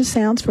 free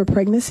ultrasounds for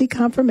pregnancy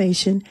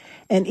confirmation,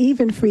 and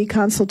even free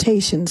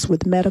consultations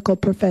with medical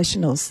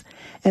professionals.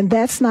 And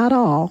that's not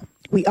all.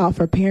 We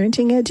offer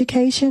parenting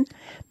education,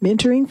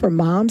 mentoring for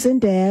moms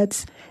and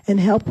dads, and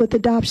help with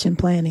adoption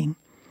planning.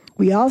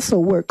 We also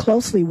work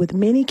closely with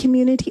many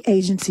community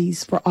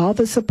agencies for all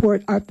the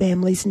support our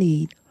families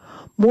need.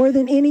 More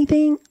than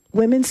anything,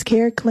 Women's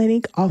Care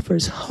Clinic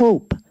offers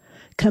hope,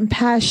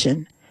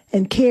 compassion,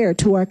 and care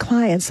to our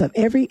clients of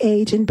every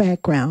age and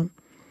background.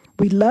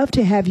 We'd love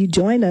to have you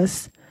join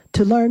us.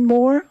 To learn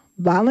more,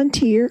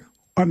 volunteer,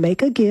 or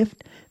make a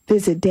gift,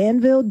 visit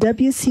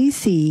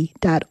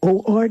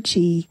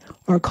danvillewcc.org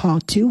or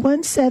call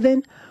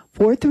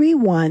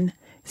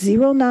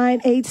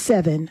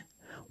 217-431-0987.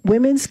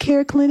 Women's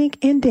Care Clinic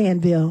in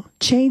Danville,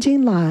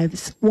 changing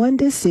lives one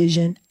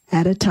decision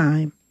at a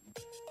time.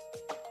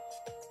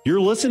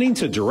 You're listening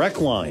to Direct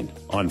Line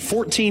on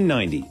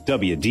 1490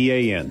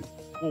 WDAN.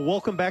 Well,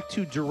 welcome back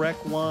to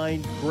Direct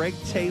Line. Greg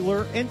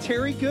Taylor and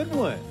Terry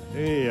Goodwin.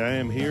 Hey, I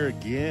am here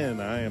again.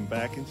 I am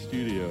back in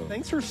studio.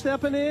 Thanks for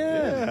stepping in.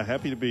 Yeah,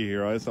 happy to be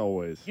here, as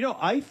always. You know,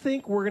 I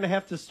think we're going to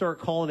have to start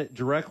calling it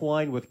Direct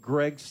Line with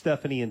Greg,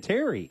 Stephanie, and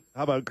Terry.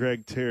 How about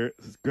Greg,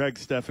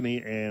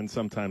 Stephanie, and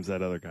sometimes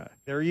that other guy?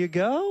 There you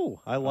go.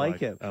 I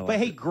like it. But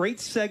hey, great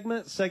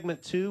segment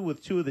 2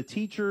 with two of the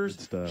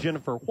teachers,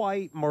 Jennifer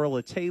White,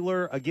 Marla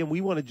Taylor. Again,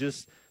 we want to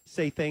just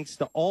say thanks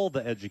to all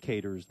the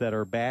educators that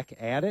are back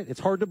at it. It's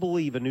hard to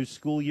believe a new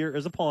school year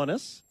is upon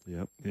us.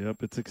 Yep.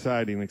 It's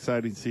exciting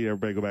to see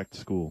everybody go back to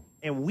school.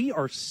 And we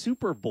are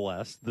super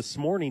blessed this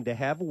morning to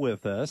have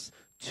with us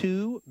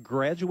two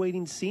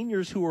graduating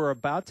seniors who are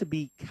about to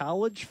be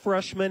college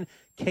freshmen,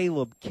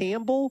 Caleb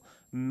Campbell,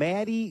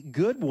 Maddie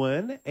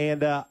Goodwin.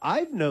 And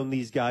I've known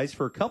these guys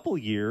for a couple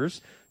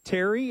years.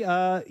 Terry,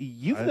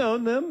 you've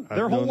known them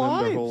their whole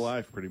lives. Their whole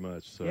life, pretty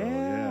much. So,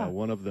 yeah,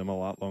 one of them a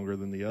lot longer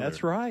than the other.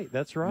 That's right.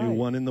 New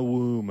one in the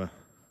womb.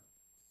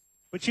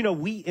 But, you know,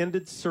 we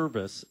ended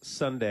service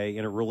Sunday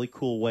in a really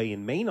cool way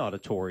in Main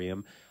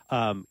Auditorium.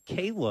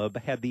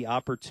 Caleb had the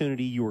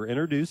opportunity. You were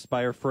introduced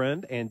by our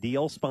friend and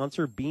DL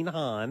sponsor, Bean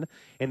Han,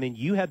 and then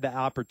you had the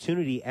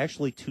opportunity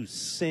actually to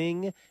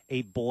sing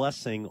a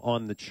blessing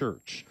on the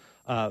church,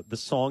 the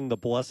song, The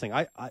Blessing.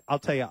 I'll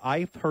tell you,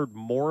 I've heard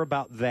more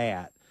about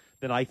that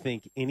than I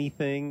think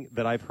anything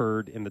that I've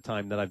heard in the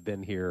time that I've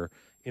been here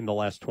in the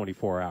last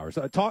 24 hours.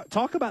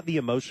 Talk about the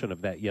emotion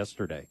of that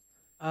yesterday.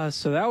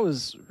 So that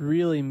was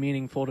really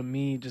meaningful to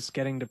me, just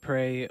getting to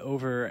pray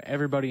over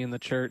everybody in the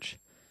church,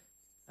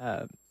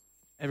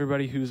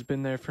 everybody who's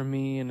been there for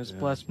me and has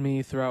blessed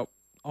me throughout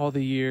all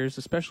the years,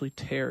 especially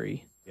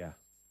Terry. Yeah.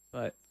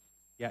 But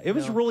yeah, it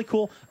was really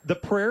cool. The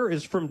prayer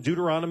is from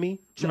Deuteronomy,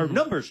 or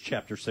Numbers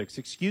chapter 6,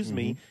 excuse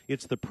me.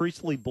 It's the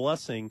priestly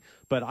blessing,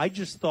 but I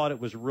just thought it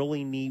was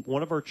really neat.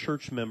 One of our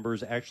church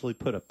members actually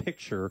put a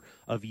picture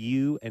of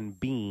you and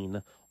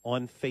Bean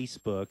on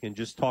Facebook and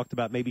just talked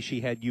about maybe she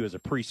had you as a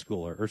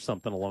preschooler or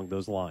something along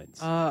those lines.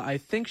 I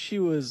think she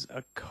was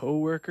a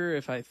coworker,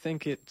 if I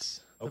think it's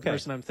the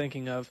person I'm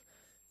thinking of.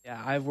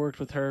 Yeah, I've worked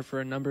with her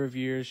for a number of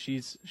years.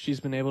 She's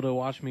been able to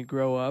watch me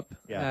grow up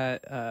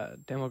at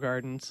Danville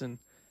Gardens, and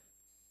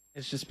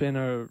it's just been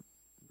a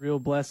real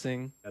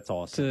blessing. That's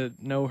awesome to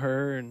know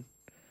her and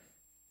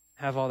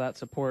have all that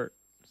support.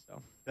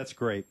 So that's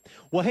great.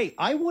 Well, hey,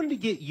 I wanted to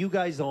get you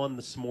guys on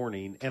this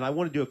morning, and I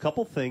want to do a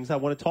couple things. I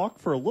want to talk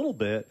for a little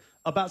bit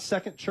about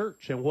Second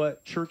Church and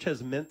what church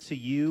has meant to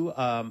you.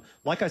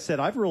 Like I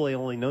said, I've really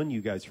only known you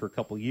guys for a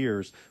couple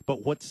years,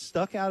 but what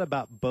stuck out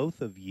about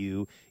both of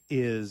you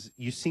is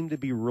you seem to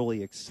be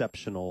really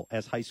exceptional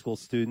as high school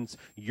students.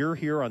 You're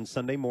here on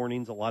Sunday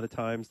mornings a lot of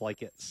times,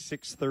 like at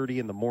 6:30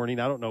 in the morning.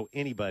 I don't know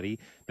anybody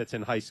that's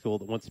in high school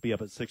that wants to be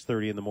up at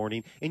 6:30 in the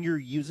morning. And you're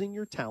using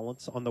your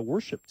talents on the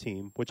worship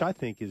team, which I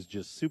think is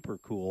just super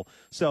cool.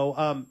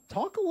 So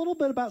talk a little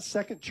bit about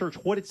Second Church,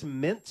 what it's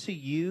meant to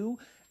you,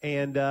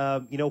 and,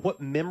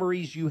 what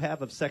memories you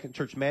have of Second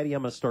Church. Maddie,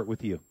 I'm going to start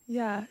with you.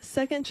 Yeah,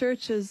 Second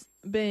Church has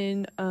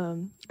been,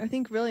 I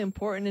think, really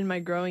important in my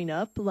growing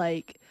up.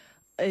 Like,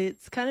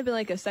 it's kind of been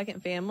like a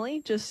second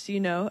family. Just,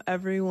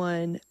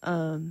 everyone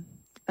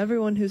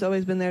who's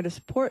always been there to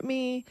support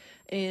me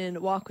and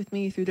walk with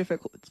me through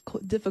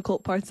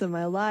difficult parts of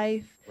my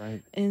life.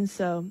 Right. And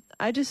so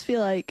I just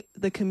feel like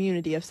the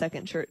community of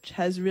Second Church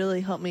has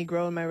really helped me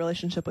grow in my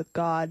relationship with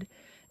God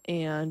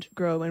and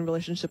grow in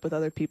relationship with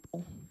other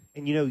people.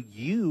 And,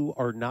 you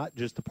are not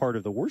just a part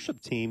of the worship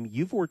team.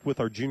 You've worked with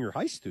our junior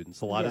high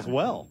students a lot as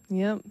well.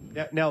 Yep.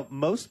 Now,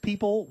 most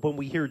people, when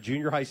we hear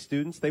junior high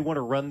students, they want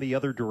to run the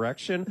other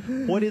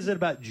direction. What is it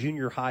about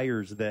junior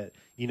hires that,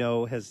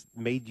 has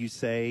made you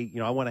say,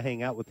 I want to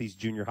hang out with these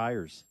junior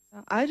hires?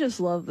 I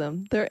just love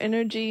them. Their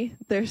energy,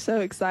 they're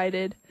so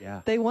excited.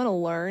 Yeah. They want to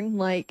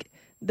learn. I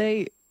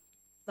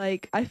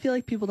feel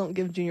like people don't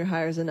give junior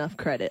hires enough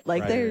credit.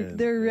 Like, right.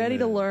 they're ready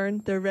to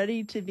learn. They're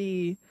ready to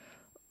be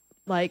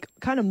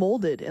kind of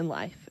molded in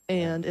life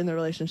and in the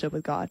relationship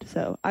with God.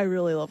 So I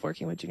really love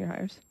working with junior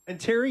hires. And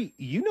Terry,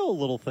 you know a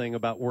little thing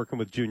about working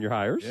with junior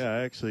hires. Yeah,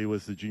 I actually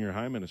was the junior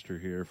high minister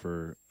here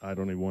for, I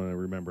don't even want to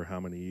remember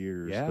how many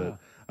years, Yeah. but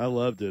I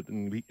loved it.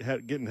 And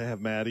getting to have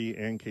Maddie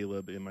and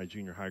Caleb in my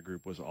junior high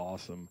group was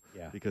awesome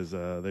because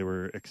they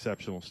were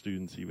exceptional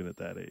students even at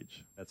that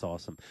age. That's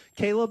awesome.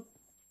 Caleb,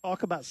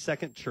 talk about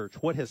Second Church.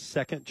 What has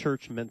Second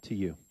Church meant to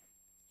you?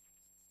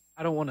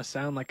 I don't want to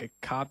sound like a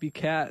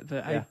copycat,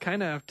 but Yeah. I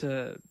kind of have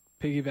to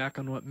piggyback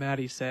on what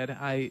Maddie said.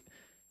 I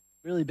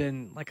really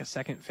been like a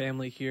second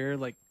family here.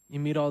 Like, you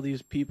meet all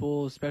these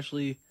people,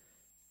 especially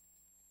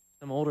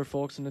some older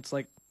folks, and it's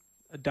like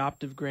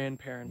adoptive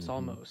grandparents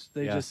almost.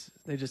 They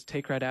just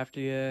take right after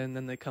you, and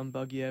then they come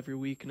bug you every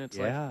week, and it's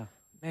like,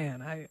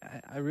 man,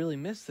 I really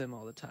miss them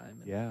all the time.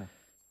 And Yeah.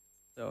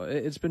 so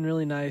it's been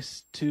really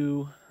nice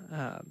to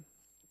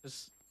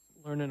just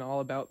learning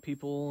all about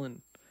people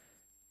and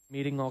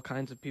meeting all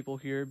kinds of people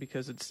here,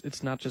 because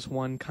it's not just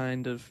one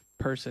kind of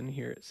person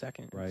here at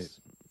Second. Right.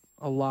 It's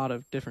a lot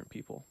of different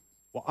people.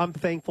 Well, I'm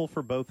thankful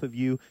for both of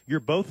you.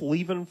 You're both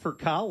leaving for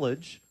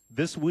college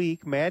this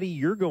week. Maddie,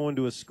 you're going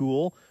to a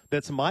school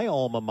that's my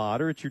alma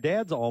mater. It's your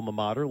dad's alma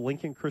mater,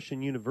 Lincoln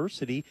Christian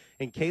University.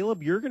 And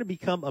Caleb, you're going to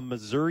become a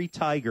Missouri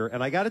Tiger.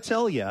 And I got to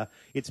tell you,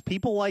 it's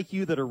people like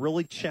you that are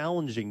really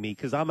challenging me,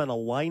 because I'm an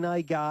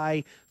Illini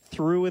guy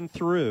through and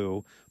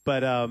through.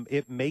 But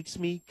it makes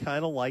me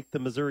kind of like the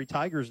Missouri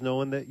Tigers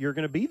knowing that you're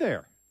going to be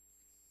there.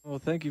 Well,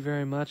 thank you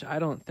very much. I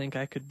don't think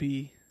I could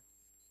be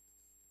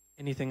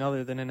anything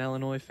other than an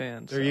Illinois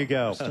fan. There you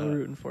go. I'm still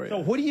rooting for you. So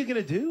what are you going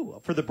to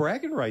do for the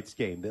bragging rights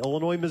game, the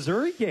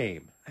Illinois-Missouri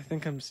game? I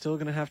think I'm still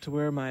going to have to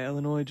wear my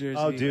Illinois jersey.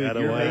 Oh, dude,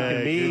 you're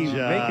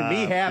making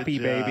me happy,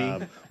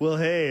 baby. Well,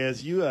 hey,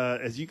 as you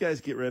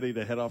guys get ready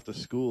to head off to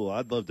school,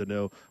 I'd love to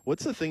know,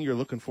 what's the thing you're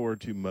looking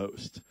forward to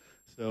most?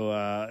 So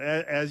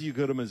as you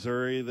go to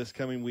Missouri this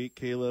coming week,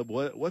 Caleb,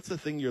 what's the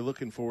thing you're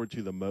looking forward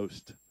to the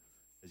most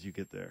as you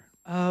get there?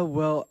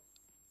 Well,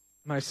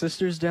 my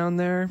sister's down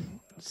there,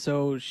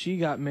 so she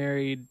got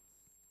married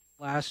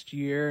last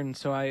year, and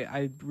so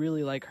I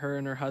really like her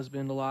and her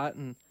husband a lot,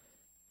 and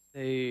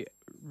they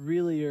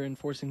really are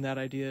enforcing that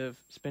idea of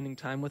spending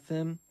time with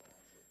them.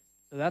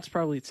 So that's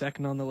probably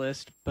second on the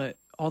list, but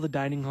all the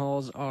dining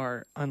halls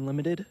are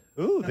unlimited.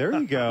 Ooh, there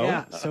you go.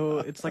 Yeah, so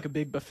it's like a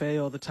big buffet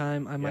all the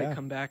time. I might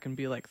come back and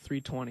be like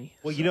 $3.20.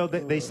 Well,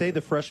 they say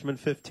the freshman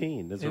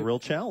 15 is a real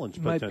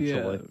challenge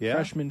potentially. Might be a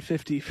freshman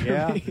 50 for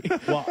me.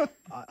 Well,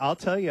 I'll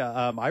tell you,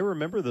 I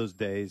remember those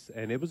days,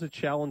 and it was a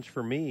challenge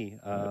for me,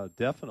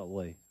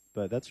 definitely.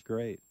 But that's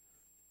great.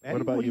 Maddie,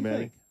 what about you, do Maddie?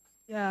 think?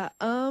 Yeah,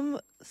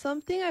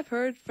 something I've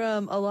heard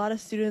from a lot of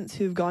students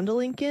who've gone to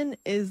Lincoln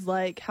is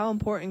like how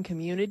important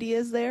community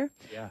is there.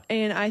 Yeah.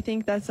 And I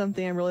think that's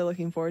something I'm really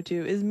looking forward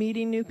to, is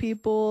meeting new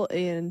people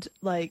and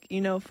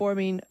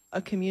forming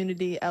a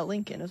community at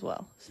Lincoln as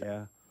well. So.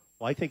 Yeah.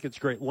 Well, I think it's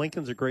great.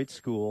 Lincoln's a great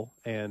school,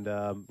 and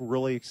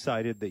really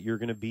excited that you're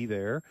going to be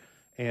there.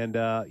 And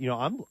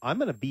I'm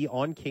going to be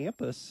on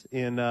campus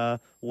in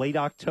late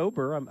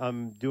October.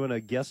 I'm doing a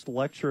guest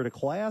lecture at a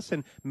class,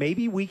 and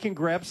maybe we can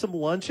grab some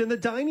lunch in the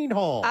dining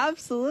hall.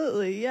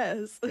 Absolutely,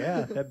 yes.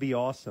 Yeah, that'd be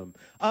awesome.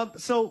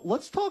 So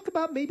let's talk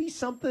about maybe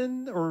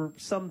something or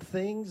some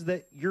things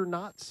that you're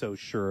not so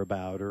sure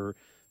about, or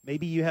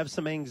maybe you have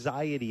some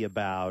anxiety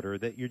about, or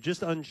that you're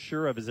just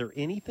unsure of. Is there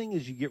anything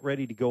as you get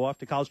ready to go off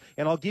to college?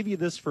 And I'll give you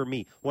this for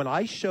me. When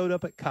I showed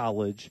up at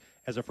college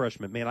as a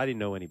freshman, man, I didn't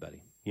know anybody.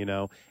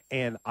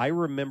 And I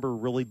remember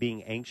really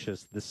being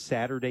anxious the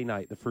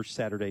first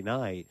Saturday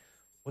night.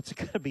 What's it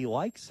going to be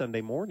like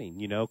Sunday morning,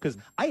 because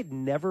I had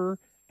never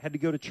had to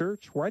go to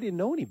church where I didn't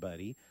know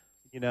anybody,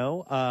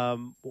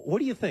 What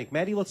do you think?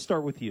 Maddie, let's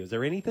start with you. Is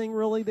there anything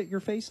really that you're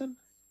facing?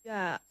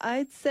 Yeah,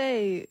 I'd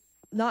say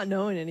not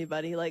knowing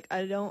anybody. Like,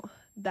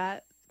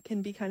 that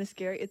can be kind of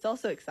scary. It's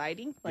also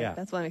exciting. Like,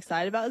 that's what I'm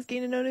excited about, is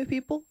getting to know new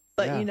people.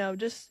 But,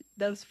 just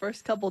those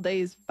first couple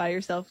days by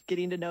yourself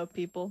getting to know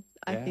people,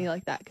 I feel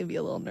like that could be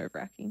a little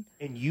nerve-wracking.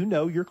 And you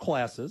know your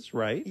classes,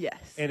 right?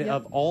 Yes. And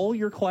of all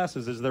your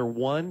classes, is there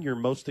one you're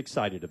most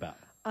excited about?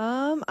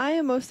 I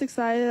am most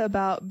excited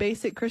about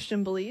Basic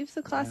Christian Beliefs,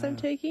 the class I'm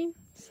taking.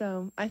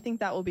 So I think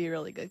that will be a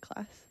really good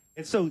class.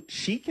 And so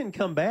she can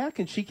come back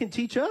and she can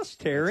teach us,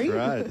 Terry.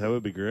 That's right. That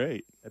would be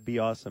great. That'd be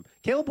awesome.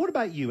 Caleb, what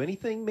about you?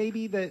 Anything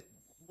maybe that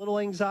little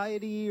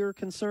anxiety or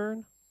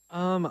concern?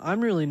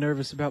 I'm really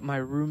nervous about my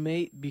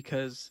roommate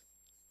because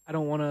I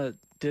don't want to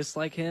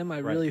dislike him. I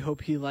really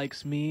hope he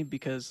likes me,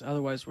 because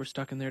otherwise we're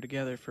stuck in there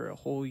together for a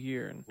whole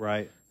year, and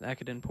that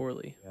could end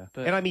poorly. Yeah.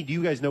 But, and I mean, do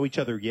you guys know each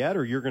other yet,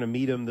 or you're going to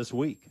meet him this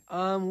week?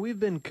 We've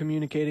been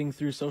communicating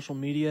through social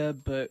media,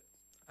 but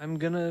I'm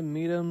going to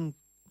meet him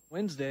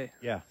Wednesday.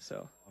 Yeah.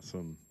 So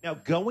awesome. Now,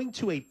 going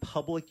to a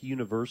public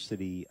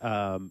university,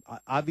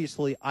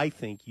 obviously, I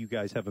think you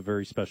guys have a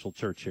very special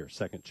church here,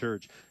 Second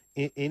Church.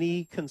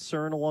 Any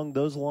concern along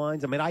those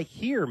lines? I mean, I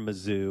hear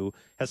Mizzou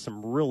has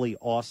some really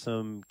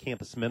awesome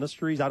campus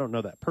ministries. I don't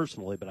know that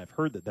personally, but I've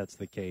heard that that's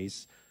the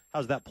case.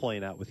 How's that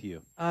playing out with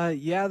you?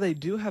 Yeah, they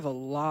do have a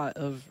lot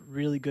of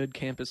really good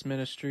campus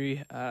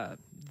ministry.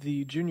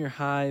 The junior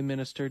high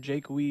minister,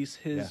 Jake Weiss,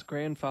 his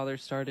grandfather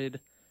started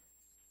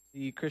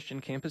the Christian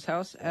Campus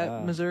House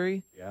at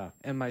Missouri. Yeah.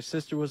 And my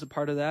sister was a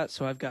part of that,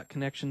 so I've got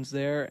connections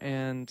there.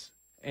 And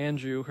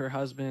Andrew, her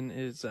husband,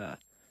 is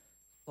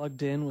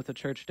plugged in with a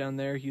church down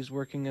there. He's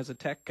working as a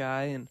tech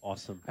guy, and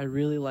awesome. I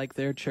really like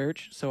their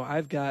church, so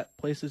I've got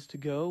places to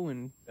go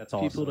and that's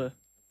people awesome.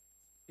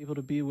 people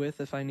to be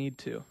with if I need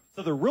to.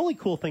 So the really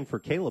cool thing for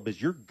Caleb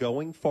is you're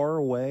going far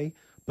away,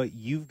 but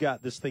you've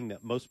got this thing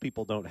that most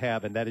people don't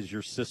have, and that is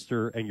your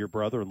sister and your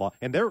brother-in-law,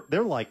 and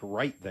they're like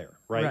right there,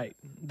 right? Right.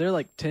 They're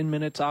like 10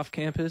 minutes off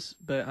campus,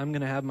 but I'm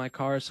going to have my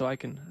car so I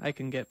can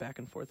get back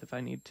and forth if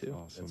I need to.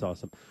 Awesome. That's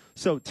awesome.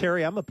 So,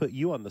 Terry, I'm going to put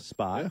you on the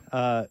spot.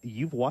 Yeah.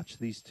 You've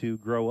watched these two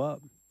grow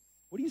up.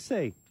 What do you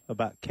say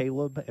about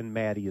Caleb and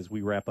Maddie as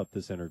we wrap up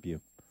this interview?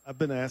 I've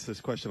been asked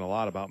this question a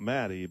lot about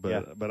Maddie,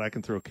 but I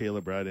can throw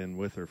Caleb right in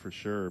with her for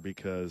sure,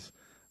 because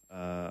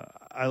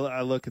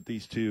I look at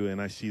these two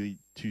and I see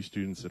two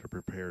students that are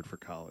prepared for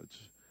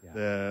college.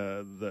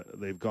 Yeah.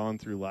 They've gone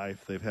through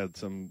life. They've had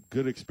some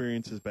good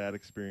experiences, bad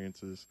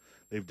experiences.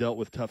 They've dealt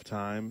with tough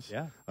times.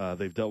 Yeah.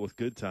 They've dealt with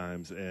good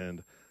times.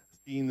 And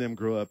seeing them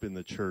grow up in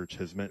the church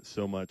has meant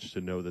so much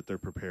to know that they're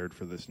prepared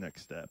for this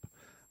next step.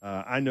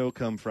 I know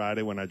come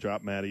Friday when I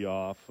drop Maddie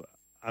off,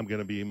 I'm going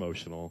to be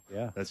emotional.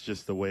 Yeah. That's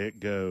just the way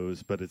it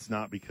goes, but it's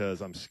not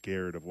because I'm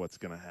scared of what's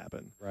going to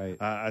happen. Right.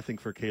 I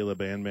think for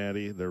Caleb and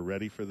Maddie, they're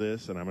ready for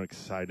this, and I'm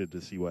excited to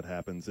see what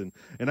happens. And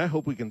I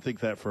hope we can think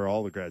that for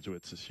all the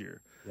graduates this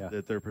year,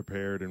 that they're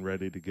prepared and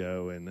ready to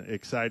go and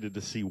excited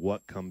to see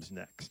what comes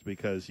next.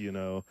 Because,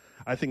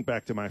 I think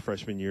back to my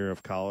freshman year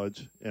of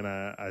college, and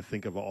I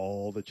think of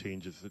all the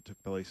changes that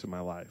took place in my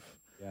life.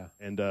 Yeah.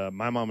 And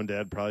my mom and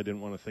dad probably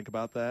didn't want to think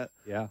about that.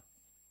 Yeah.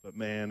 But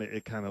man,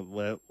 it kind of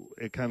laid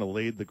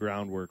the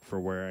groundwork for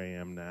where I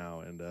am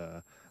now, and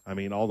I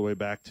mean, all the way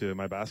back to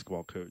my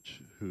basketball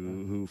coach,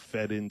 who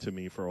fed into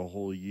me for a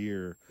whole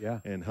year,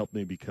 and helped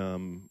me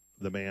become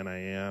the man I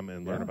am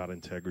and learn about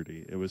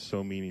integrity. It was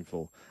so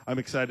meaningful. I'm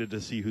excited to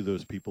see who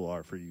those people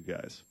are for you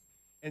guys.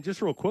 And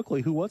just real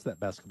quickly, who was that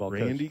basketball coach?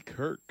 Randy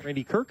Kirk.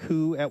 Randy Kirk,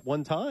 who at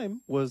one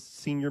time was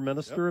senior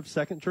minister of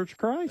Second Church of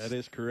Christ. That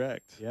is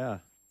correct. Yeah,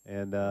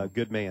 and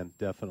good man,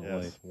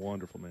 definitely. Yes,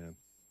 wonderful man.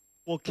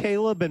 Well,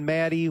 Caleb and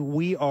Maddie,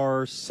 we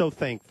are so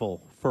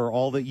thankful for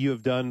all that you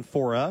have done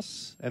for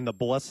us and the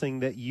blessing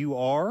that you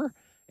are,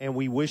 and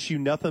we wish you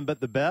nothing but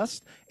the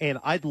best. And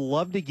I'd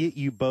love to get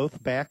you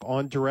both back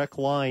on Direct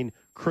Line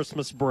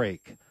Christmas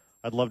break.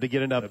 I'd love to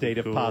get an update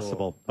if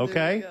possible.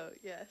 Okay?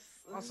 Yes.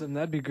 Awesome.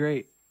 That'd be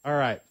great. All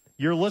right.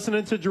 You're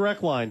listening to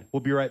Direct Line. We'll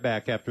be right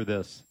back after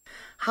this.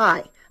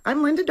 Hi,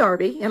 I'm Linda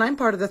Darby, and I'm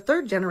part of the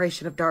third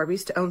generation of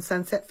Darbys to own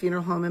Sunset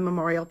Funeral Home in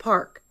Memorial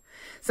Park.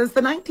 Since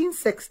the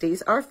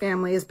 1960s, our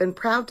family has been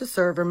proud to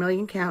serve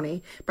Vermilion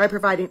County by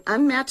providing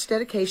unmatched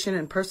dedication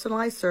and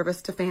personalized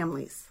service to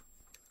families.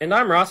 And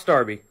I'm Ross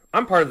Darby.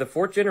 I'm part of the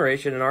fourth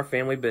generation in our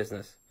family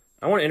business.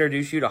 I want to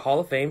introduce you to Hall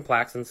of Fame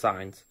plaques and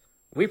signs.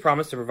 We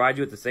promise to provide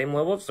you with the same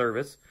level of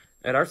service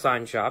at our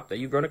sign shop that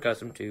you've grown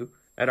accustomed to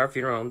at our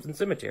funeral homes and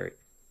cemetery.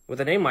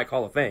 With a name like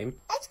Hall of Fame,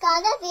 it's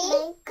gonna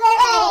be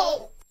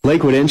great!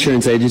 Lakewood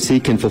Insurance Agency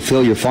can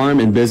fulfill your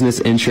farm and business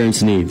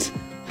insurance needs.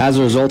 As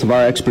a result of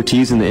our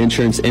expertise in the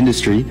insurance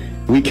industry,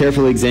 we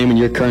carefully examine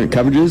your current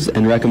coverages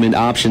and recommend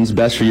options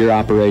best for your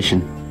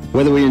operation.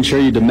 Whether we insure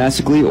you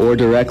domestically or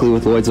directly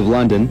with Lloyd's of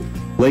London,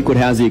 Lakewood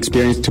has the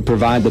experience to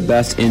provide the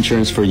best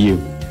insurance for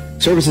you.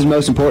 Service is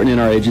most important in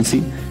our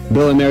agency.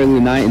 Bill and Mary Lou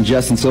Knight and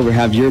Justin Silver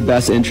have your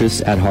best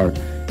interests at heart.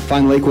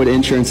 Find Lakewood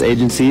Insurance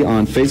Agency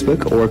on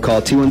Facebook or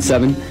call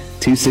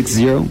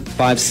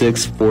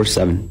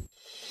 217-260-5647.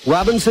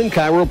 Robinson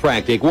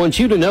Chiropractic wants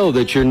you to know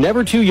that you're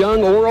never too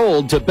young or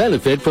old to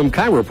benefit from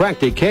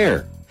chiropractic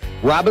care.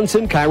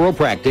 Robinson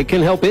Chiropractic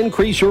can help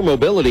increase your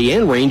mobility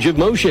and range of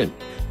motion.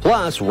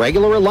 Plus,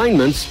 regular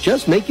alignments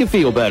just make you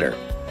feel better.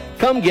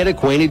 Come get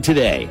acquainted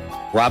today.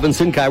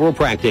 Robinson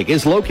Chiropractic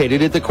is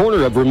located at the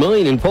corner of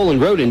Vermilion and Poland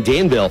Road in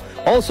Danville,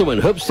 also in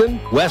Hoopeston,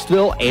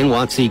 Westville, and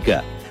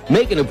Watseka.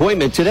 Make an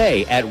appointment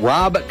today at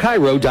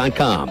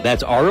robchiro.com.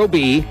 That's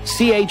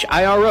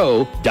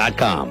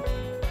ROBCHIRO.com.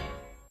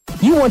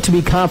 You want to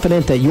be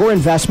confident that your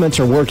investments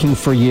are working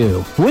for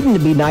you. Wouldn't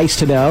it be nice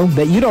to know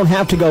that you don't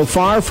have to go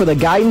far for the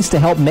guidance to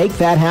help make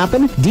that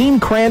happen? Dean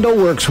Crandall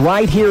works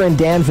right here in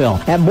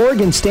Danville at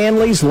Morgan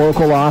Stanley's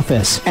local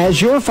office.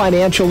 As your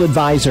financial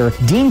advisor,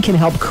 Dean can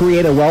help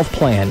create a wealth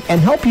plan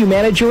and help you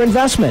manage your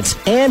investments.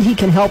 And he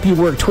can help you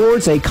work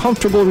towards a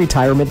comfortable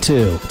retirement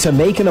too. To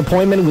make an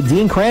appointment with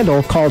Dean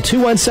Crandall, call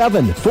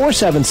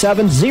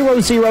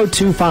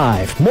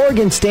 217-477-0025.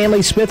 Morgan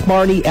Stanley Smith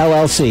Marty,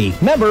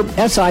 LLC. Member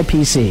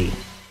SIPC.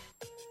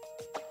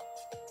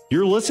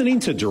 You're listening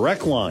to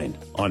Direct Line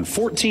on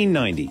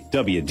 1490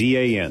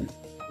 WDAN.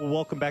 Well,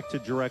 welcome back to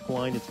Direct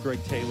Line. It's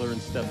Greg Taylor and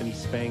Stephanie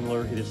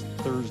Spangler. It is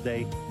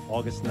Thursday,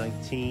 August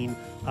 19.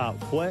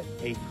 What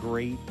a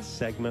great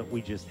segment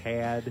we just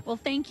had. Well,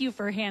 thank you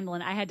for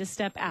handling. I had to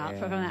step out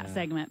from that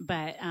segment,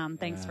 but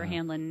thanks for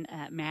handling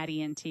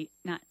Maddie and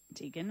not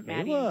Tegan,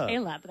 Maddie and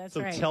Caleb. That's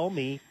right. So tell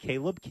me,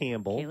 Caleb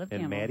Campbell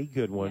and Maddie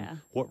Goodwin,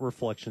 what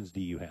reflections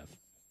do you have?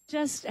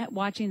 Just at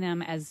watching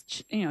them as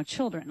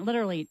children,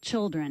 literally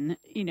children,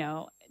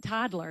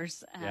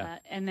 toddlers,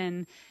 and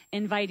then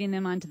inviting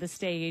them onto the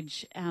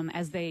stage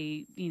as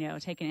they,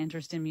 take an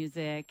interest in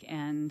music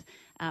and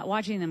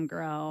watching them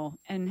grow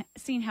and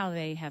seeing how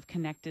they have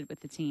connected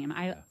with the team.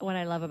 What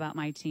I love about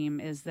my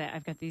team is that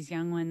I've got these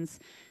young ones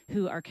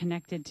who are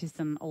connected to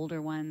some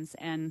older ones,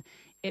 and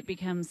it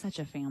becomes such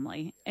a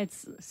family.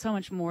 It's so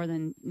much more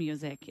than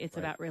music. It's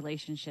about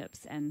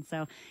relationships. And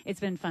so it's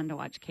been fun to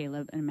watch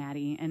Caleb and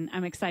Maddie, and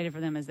I'm excited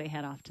for them as they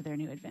head off to their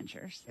new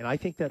adventures. And I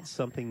think that's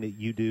something that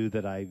you do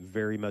that I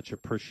very much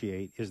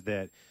appreciate, is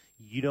that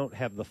you don't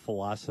have the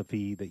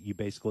philosophy that you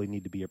basically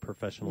need to be a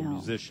professional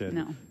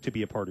musician to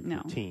be a part of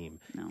your team.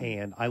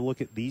 And I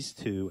look at these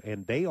two,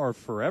 and they are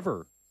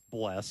forever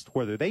blessed,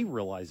 whether they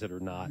realize it or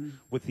not,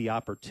 with the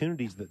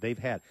opportunities that they've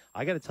had.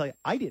 I got to tell you,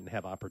 I didn't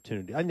have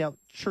opportunity. Now,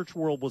 church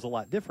world was a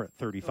lot different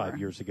 35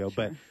 years ago,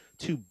 but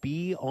to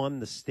be on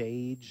the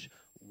stage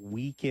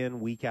week in,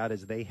 week out,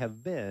 as they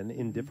have been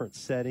in different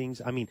settings.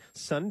 I mean,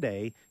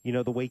 Sunday,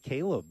 the way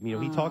Caleb,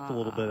 he talked a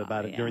little bit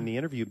about it during the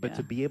interview, but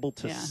to be able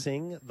to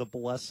sing the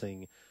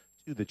blessing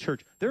to the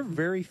church. There are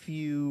very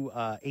few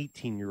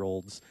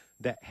 18-year-olds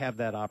that have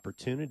that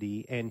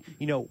opportunity. And,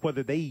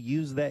 whether they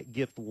use that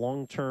gift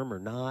long-term or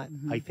not,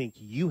 I think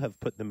you have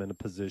put them in a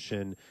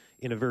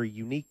very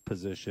unique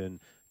position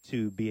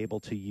to be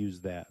able to use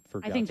that for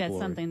God's I think that's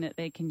glory. something that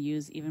they can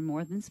use even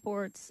more than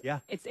sports. Yeah.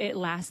 It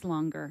lasts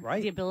longer.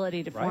 Right. The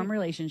ability to form Right.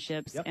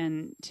 relationships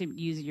and to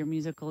use your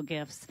musical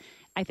gifts,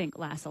 I think,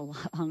 lasts a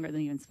lot longer than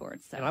even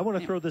sports. So, And I want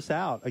to throw this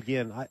out.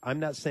 Again, I'm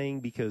not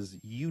saying because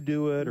you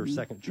do it or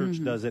Second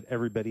Church does it,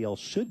 everybody else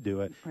should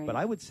do it. Right. But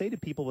I would say to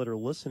people that are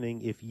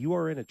listening, if you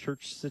are in a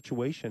church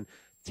situation,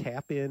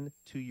 tap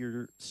into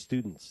your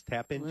students,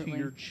 tap into Absolutely.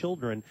 your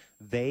children.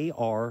 They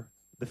are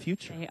the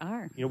future. They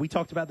are. We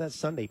talked about that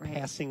Sunday, Right.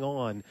 passing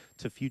on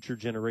to future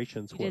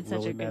generations You what did such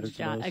really a matters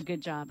good most. a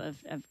good job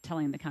of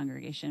telling the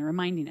congregation,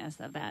 reminding us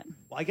of that.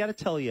 Well, I got to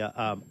tell you,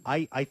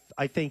 I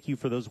thank you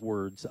for those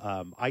words.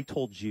 I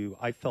told you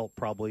I felt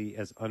probably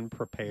as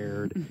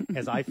unprepared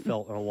as I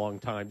felt in a long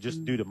time,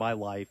 just due to my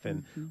life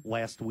and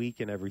last week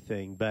and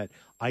everything. But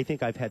I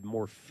think I've had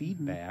more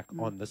feedback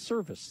on the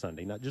service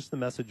Sunday, not just the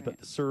message,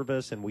 but the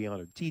service. And we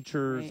honored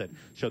teachers and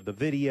showed the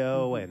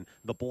video and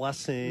the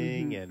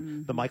blessing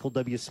and the Michael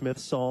W. Smith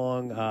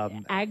song.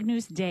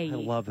 Agnus Dei. I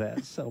love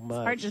that so much.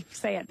 It's hard to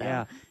say it, though.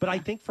 Yeah, but I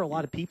think for a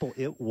lot of people,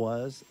 it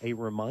was a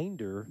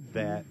reminder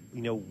that,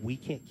 we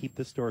can't keep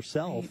this to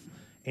ourselves.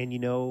 And,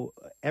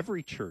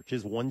 every church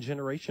is one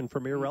generation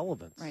from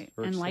irrelevance. Right.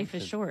 or And life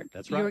is extinction. short.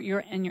 That's right.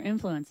 Your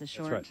influence is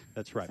short.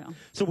 That's right.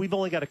 So we've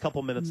only got a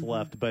couple minutes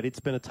left, but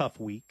it's been a tough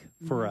week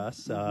for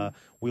us.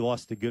 We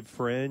lost a good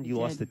friend. You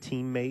lost a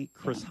teammate,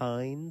 Chris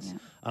Hines.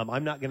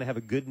 I'm not going to have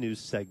a good news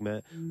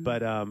segment,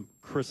 but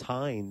Chris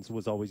Hines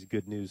was always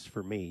good news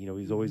for me.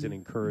 He's always an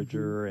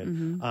encourager.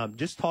 And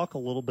just talk a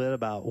little bit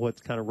about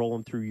what's kind of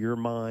rolling through your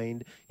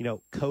mind.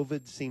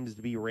 COVID seems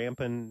to be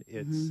rampant.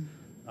 It's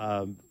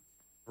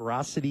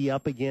veracity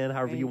up again,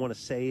 however you want to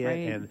say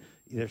it. And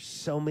there's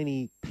so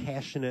many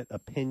passionate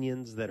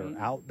opinions that are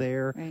out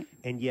there.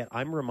 And yet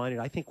I'm reminded,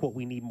 I think what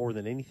we need more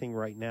than anything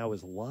right now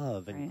is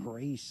love and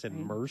grace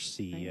and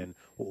mercy. And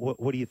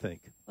what do you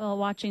think? Well,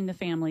 watching the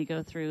family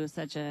go through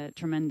such a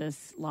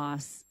tremendous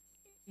loss,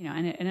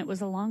 and it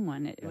was a long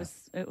one. It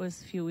was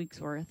a few weeks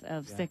worth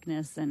of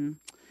sickness. And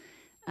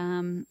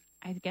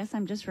I guess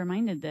I'm just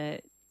reminded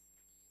that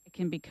it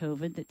can be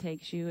COVID that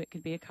takes you. It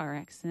could be a car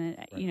accident.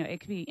 It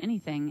could be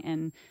anything.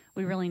 And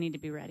we really need to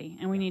be ready.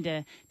 And we need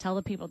to tell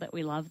the people that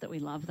we love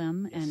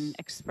them and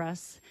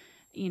express,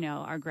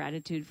 our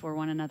gratitude for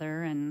one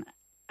another. And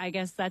I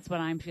guess that's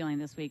what I'm feeling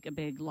this week, a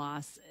big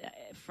loss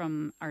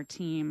from our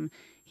team.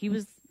 He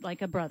was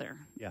like a brother.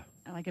 Yeah.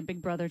 Like a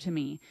big brother to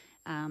me.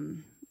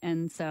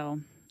 And so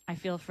I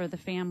feel for the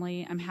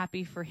family. I'm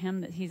happy for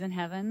him that he's in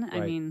heaven. Right.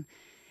 I mean,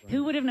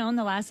 who would have known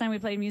the last time we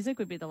played music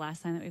would be the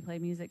last time that we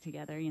played music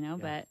together,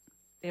 but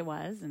it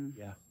was. And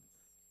yeah.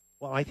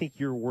 Well, I think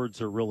your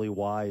words are really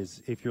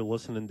wise. If you're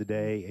listening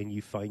today and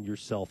you find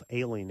yourself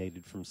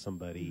alienated from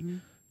somebody,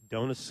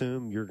 don't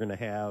assume you're going to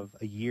have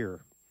a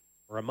year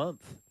or a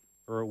month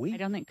or a week. I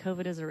don't think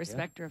COVID is a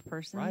respecter of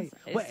persons. Right.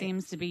 It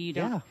seems to be you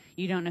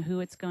don't know who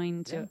it's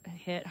going to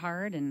hit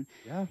hard, and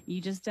you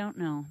just don't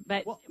know.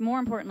 But more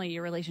importantly,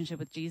 your relationship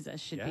with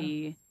Jesus should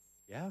be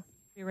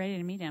ready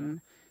to meet him.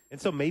 And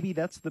so maybe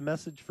that's the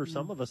message for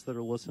some of us that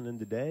are listening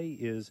today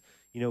is,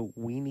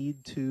 we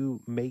need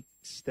to make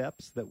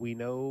steps that we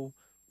know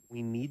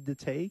we need to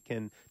take,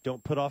 and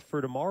don't put off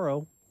for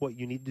tomorrow what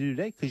you need to do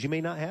today, because you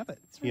may not have it,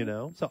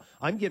 So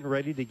I'm getting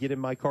ready to get in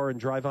my car and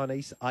drive on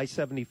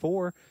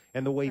I-74,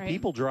 and the way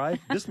people drive,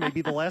 this may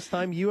be the last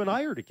time you and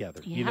I are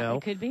together,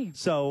 it could be.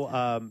 So,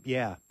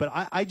 but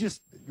I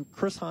just,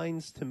 Chris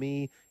Hines, to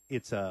me,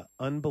 it's a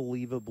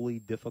unbelievably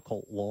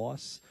difficult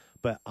loss.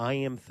 But I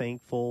am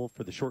thankful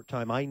for the short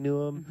time I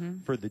knew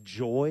him, for the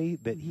joy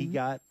that he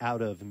got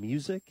out of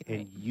music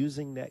and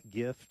using that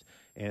gift.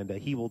 And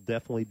he will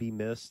definitely be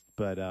missed.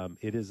 But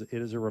it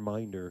is a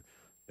reminder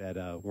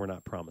that we're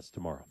not promised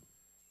tomorrow.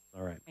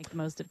 All right. Make the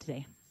most of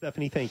today.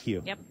 Stephanie, thank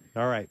you. Yep.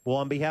 All right. Well,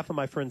 on behalf of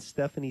my friend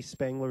Stephanie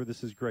Spangler,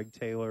 this is Greg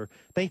Taylor.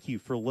 Thank you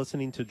for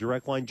listening to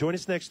Direct Line. Join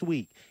us next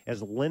week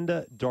as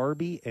Linda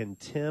Darby and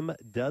Tim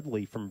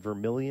Dudley from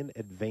Vermilion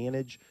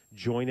Advantage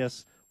join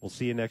us. We'll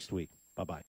see you next week. Bye-bye.